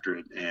get after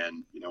it.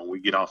 And, when we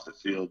get off the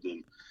field,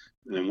 and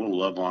then we'll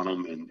love on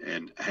them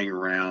and hang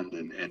around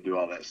and do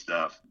all that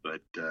stuff. But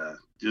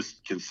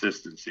just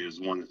consistency is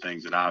one of the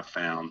things that I've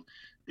found,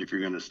 if you're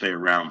going to stay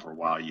around for a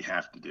while, you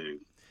have to do.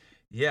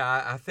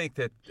 Yeah, I think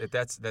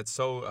that's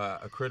so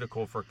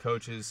critical for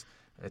coaches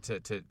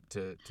to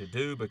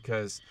do,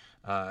 because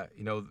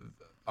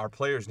our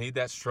players need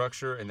that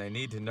structure, and they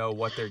need to know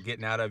what they're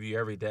getting out of you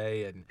every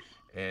day.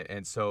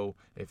 And so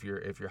if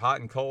you're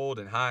hot and cold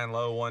and high and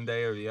low one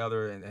day or the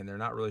other, and they're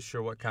not really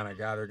sure what kind of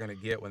guy they're going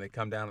to get when they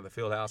come down to the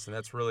field house, and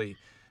that's really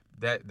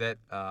that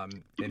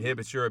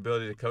inhibits your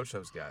ability to coach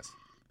those guys.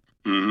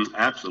 Mm-hmm,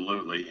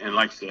 absolutely. And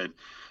like I said,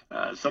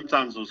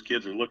 sometimes those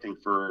kids are looking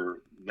for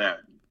that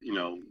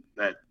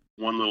that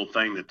one little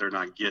thing that they're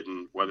not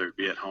getting, whether it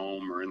be at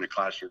home or in the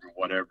classroom or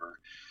whatever.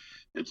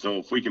 And so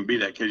if we can be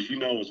that, because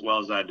as well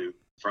as I do,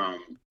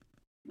 from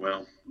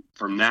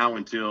now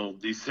until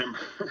December,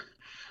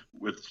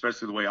 with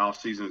especially the way off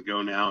seasons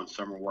go now and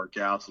summer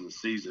workouts and the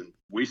season,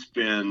 we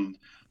spend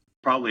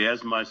probably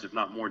as much, if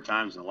not more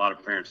times than a lot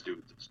of parents do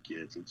with those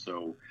kids. And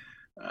so,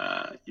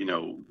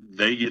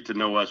 they get to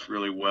know us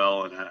really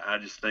well. And I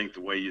just think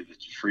the way that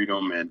you treat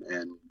them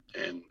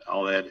and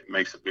all that, it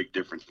makes a big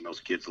difference in those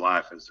kids'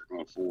 life as they're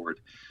going forward,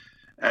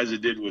 as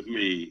it did with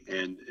me.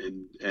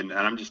 And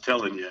I'm just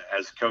telling you,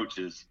 as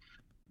coaches,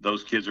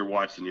 those kids are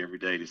watching you every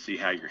day to see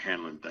how you're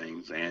handling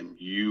things, and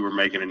you are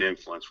making an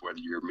influence whether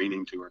you're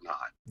meaning to or not.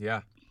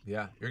 Yeah,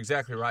 you're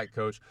exactly right,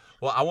 Coach.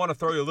 Well, I want to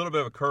throw you a little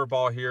bit of a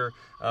curveball here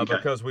Okay.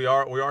 because we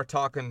are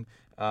talking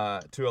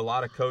to a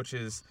lot of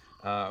coaches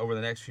over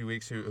the next few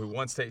weeks who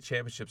won state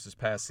championships this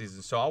past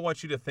season. So I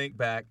want you to think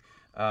back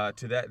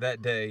to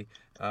that day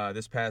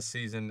this past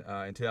season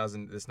in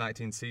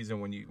 2019 season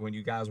when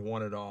you guys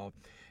won it all,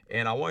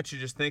 And I want you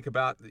to just think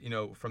about,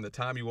 from the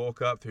time you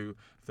woke up through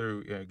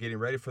getting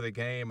ready for the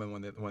game, and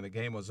when the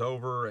game was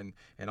over, and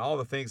all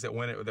the things that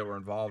were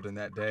involved in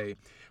that day.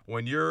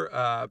 When you're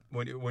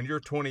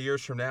 20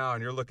 years from now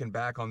and you're looking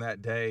back on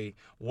that day,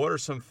 what are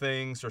some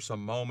things or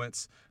some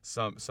moments,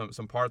 some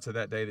parts of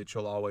that day that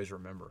you'll always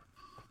remember?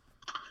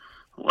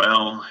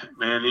 Well,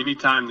 man,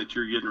 anytime that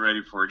you're getting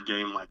ready for a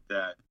game like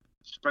that,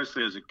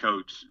 especially as a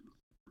coach,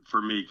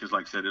 for me, because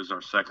like I said, it was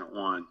our second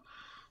one,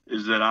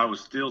 is that I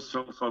was still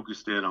so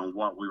focused in on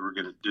what we were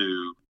going to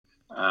do,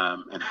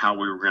 and how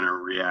we were going to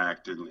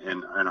react,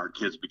 and our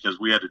kids, because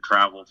we had to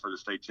travel for the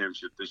state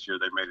championship this year.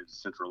 They made it a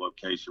central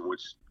location,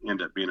 which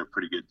ended up being a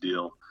pretty good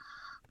deal.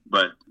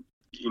 But,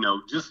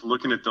 just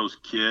looking at those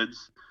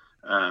kids,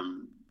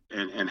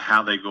 and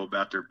how they go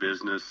about their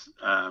business,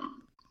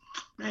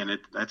 man,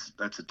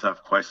 that's a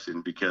tough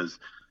question, because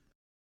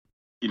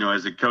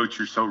as a coach,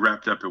 you're so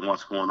wrapped up in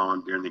what's going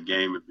on during the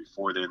game and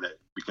before then,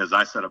 because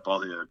I set up all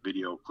the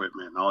video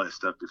equipment and all that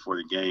stuff before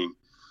the game.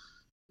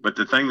 But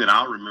the thing that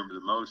I'll remember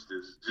the most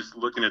is just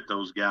looking at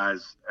those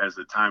guys as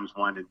the time's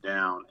winding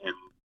down, and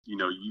you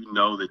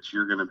know that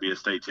you're going to be a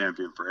state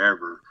champion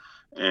forever,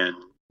 and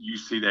you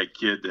see that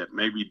kid that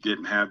maybe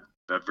didn't have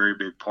a very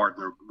big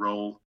partner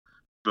role,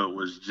 but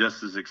was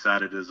just as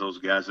excited as those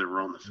guys that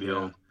were on the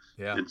field.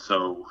 Yeah. And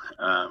so,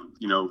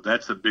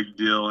 that's a big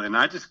deal. And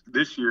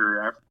this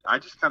year, I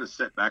just kind of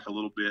sat back a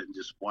little bit and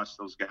just watched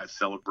those guys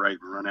celebrate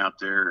and run out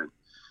there and,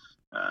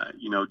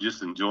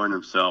 just enjoying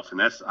themselves.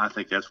 And I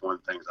think that's one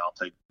of the things I'll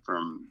take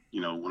from,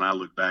 when I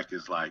look back,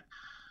 is like,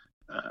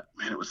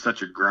 man, it was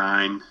such a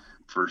grind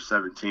for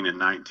 17 and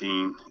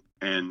 19.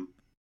 And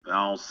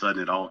all of a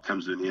sudden it all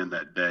comes to an end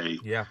that day.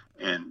 Yeah.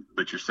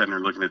 But you're sitting there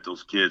looking at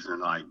those kids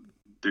and like,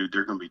 dude,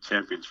 they're going to be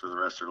champions for the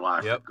rest of their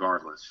life,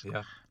 regardless.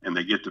 Yeah. And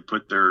they get to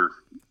put their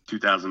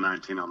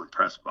 2019 on the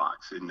press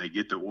box, and they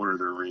get to order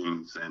their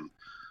rings and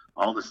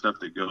all the stuff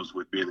that goes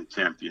with being a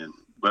champion.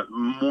 But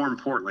more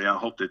importantly, I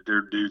hope that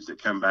they're dudes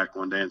that come back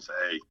one day and say,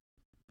 hey,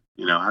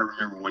 I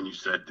remember when you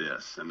said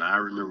this, and I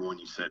remember when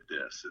you said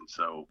this. And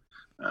so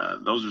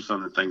those are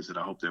some of the things that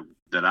I hope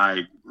that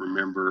I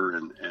remember,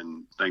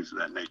 and things of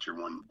that nature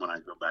when I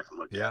go back and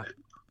look at it.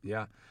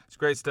 Yeah. It's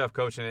great stuff,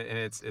 Coach. And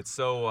it's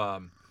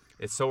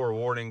so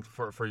rewarding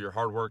for your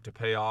hard work to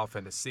pay off,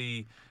 and to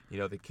see,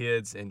 the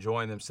kids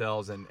enjoying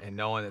themselves, and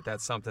knowing that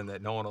that's something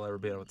that no one will ever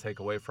be able to take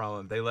away from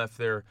them. They left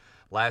their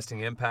lasting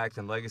impact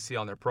and legacy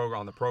on the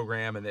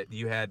program, and that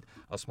you had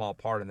a small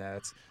part in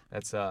that.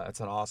 That's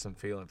an awesome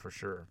feeling for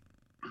sure.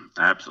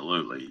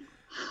 Absolutely.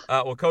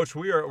 Well, Coach,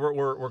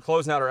 we're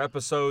closing out our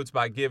episodes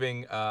by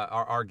giving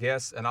our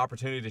guests an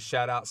opportunity to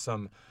shout out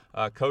some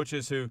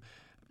coaches who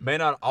may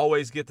not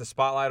always get the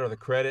spotlight or the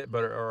credit,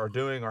 but are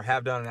doing or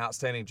have done an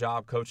outstanding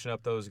job coaching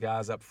up those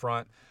guys up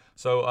front.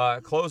 So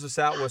close us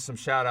out with some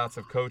shout-outs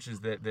of coaches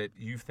that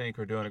you think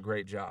are doing a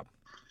great job.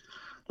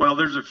 Well,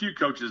 there's a few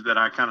coaches that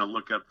I kind of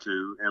look up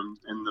to,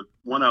 and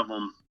one of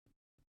them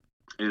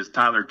is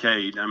Tyler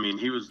Cade. I mean,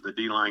 he was the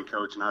D-line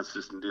coach, and I was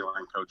assistant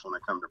D-line coach when I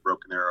come to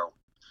Broken Arrow.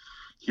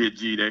 He had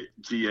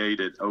G8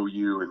 at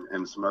OU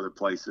and some other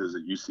places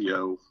at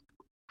UCO.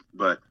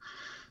 But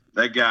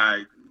that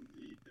guy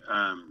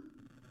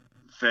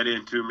fed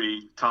into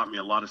me, taught me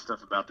a lot of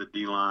stuff about the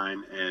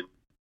D-line, and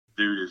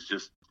dude is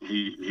just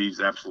he's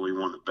absolutely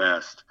one of the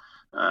best.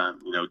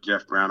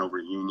 Jeff Brown over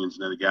at Union's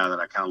another guy that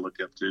I kind of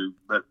look up to.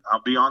 But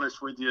I'll be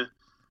honest with you,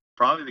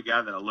 probably the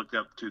guy that I look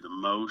up to the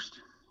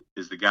most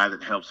is the guy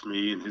that helps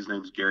me, and his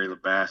name's Gary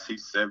LeBass.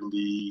 He's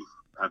 70,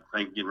 I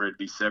think, getting ready to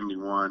be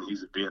 71.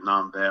 He's a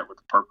Vietnam vet with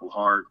a Purple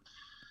Heart.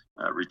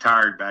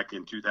 Retired back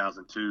in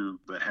 2002,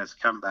 but has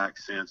come back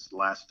since the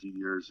last few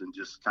years and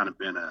just kind of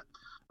been a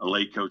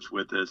late coach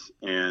with us.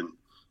 And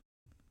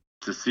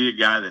to see a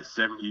guy that's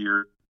 70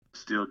 years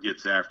still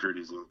gets after it,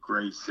 he's in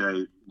great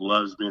shape,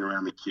 loves being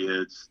around the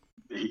kids.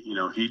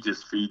 He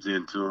just feeds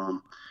into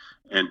them,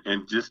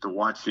 and just to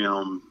watch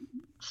him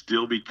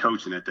still be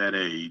coaching at that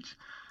age,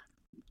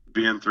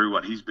 being through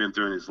what he's been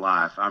through in his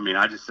life. I mean,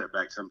 I just sit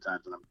back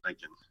sometimes and I'm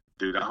thinking,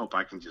 dude, I hope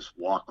I can just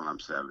walk when I'm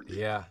 70.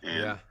 Yeah.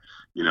 And,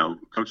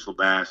 Coach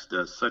LeBass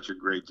does such a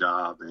great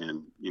job.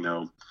 And,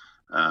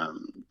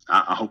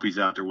 I hope he's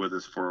out there with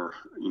us for,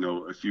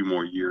 a few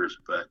more years.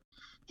 But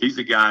he's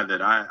a guy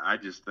that I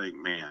just think,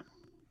 man,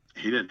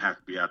 he didn't have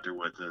to be out there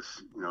with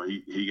us.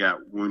 He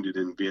got wounded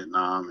in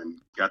Vietnam and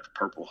got the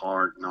Purple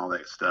Heart and all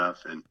that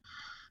stuff. And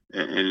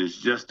it's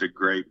just a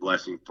great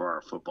blessing for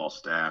our football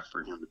staff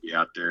for him to be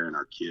out there and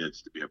our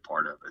kids to be a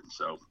part of it. And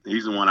so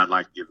he's the one I'd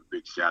like to give a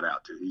big shout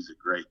out to. He's a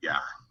great guy.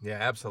 Yeah,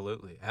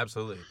 absolutely.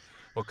 Absolutely.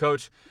 Well,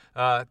 Coach,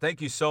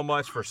 thank you so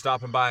much for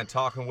stopping by and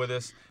talking with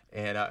us.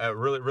 And I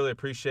really, really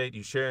appreciate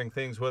you sharing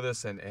things with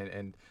us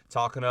and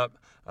talking up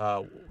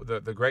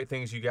the great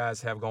things you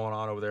guys have going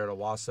on over there at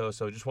Owasso.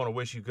 So just want to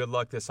wish you good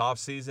luck this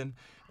offseason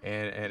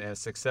and a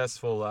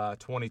successful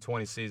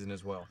 2020 season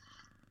as well.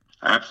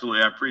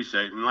 Absolutely. I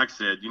appreciate it. And like I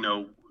said,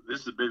 this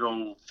is a big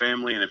old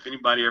family. And if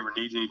anybody ever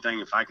needs anything,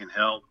 if I can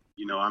help,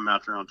 I'm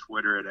out there on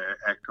Twitter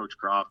at Coach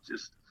Croft.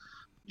 Just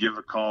give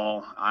a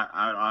call.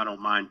 I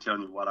don't mind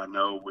telling you what I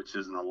know, which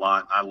isn't a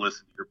lot. I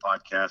listen to your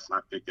podcast and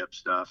I pick up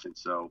stuff. And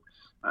so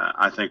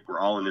I think we're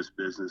all in this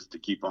business to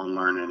keep on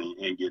learning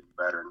and getting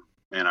better.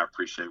 And I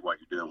appreciate what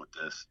you're doing with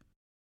this.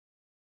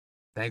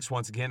 Thanks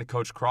once again to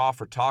Coach Croft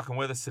for talking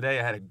with us today.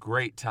 I had a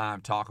great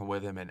time talking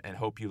with him and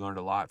hope you learned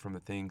a lot from the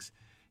things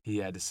he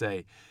had to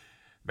say.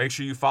 Make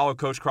sure you follow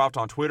Coach Croft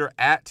on Twitter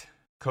at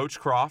Coach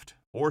Croft,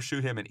 or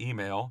shoot him an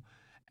email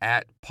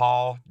at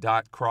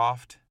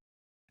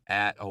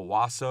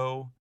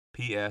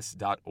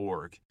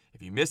paul.croft@owasops.org.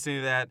 If you missed any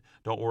of that,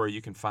 don't worry.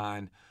 You can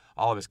find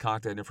all of his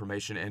contact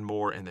information and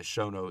more in the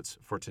show notes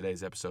for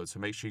today's episode. So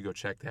make sure you go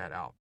check that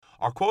out.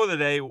 Our quote of the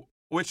day,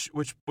 which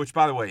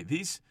by the way,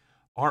 these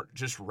aren't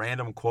just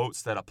random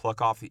quotes that I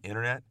pluck off the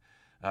internet.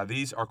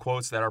 These are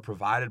quotes that are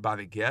provided by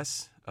the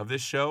guests of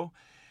this show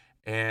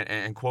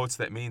and quotes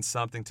that mean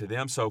something to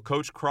them. So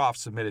Coach Croft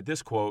submitted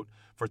this quote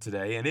for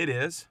today, and it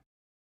is,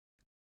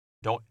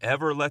 "Don't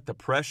ever let the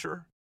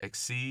pressure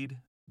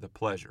exceed the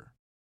pleasure."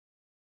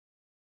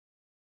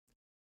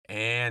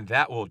 And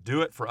that will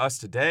do it for us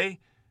today.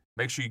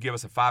 Make sure you give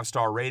us a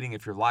 5-star rating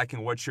if you're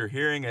liking what you're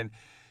hearing, and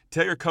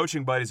tell your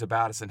coaching buddies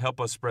about us and help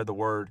us spread the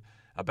word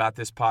about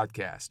this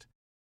podcast.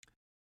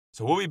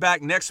 So we'll be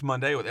back next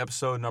Monday with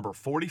episode number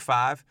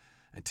 45.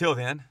 Until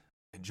then,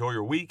 enjoy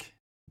your week.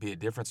 Be a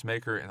difference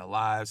maker in the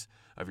lives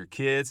of your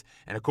kids.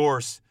 And of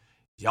course,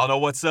 y'all know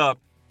what's up.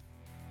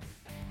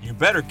 You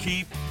better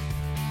keep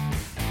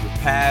your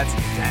pads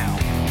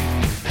down.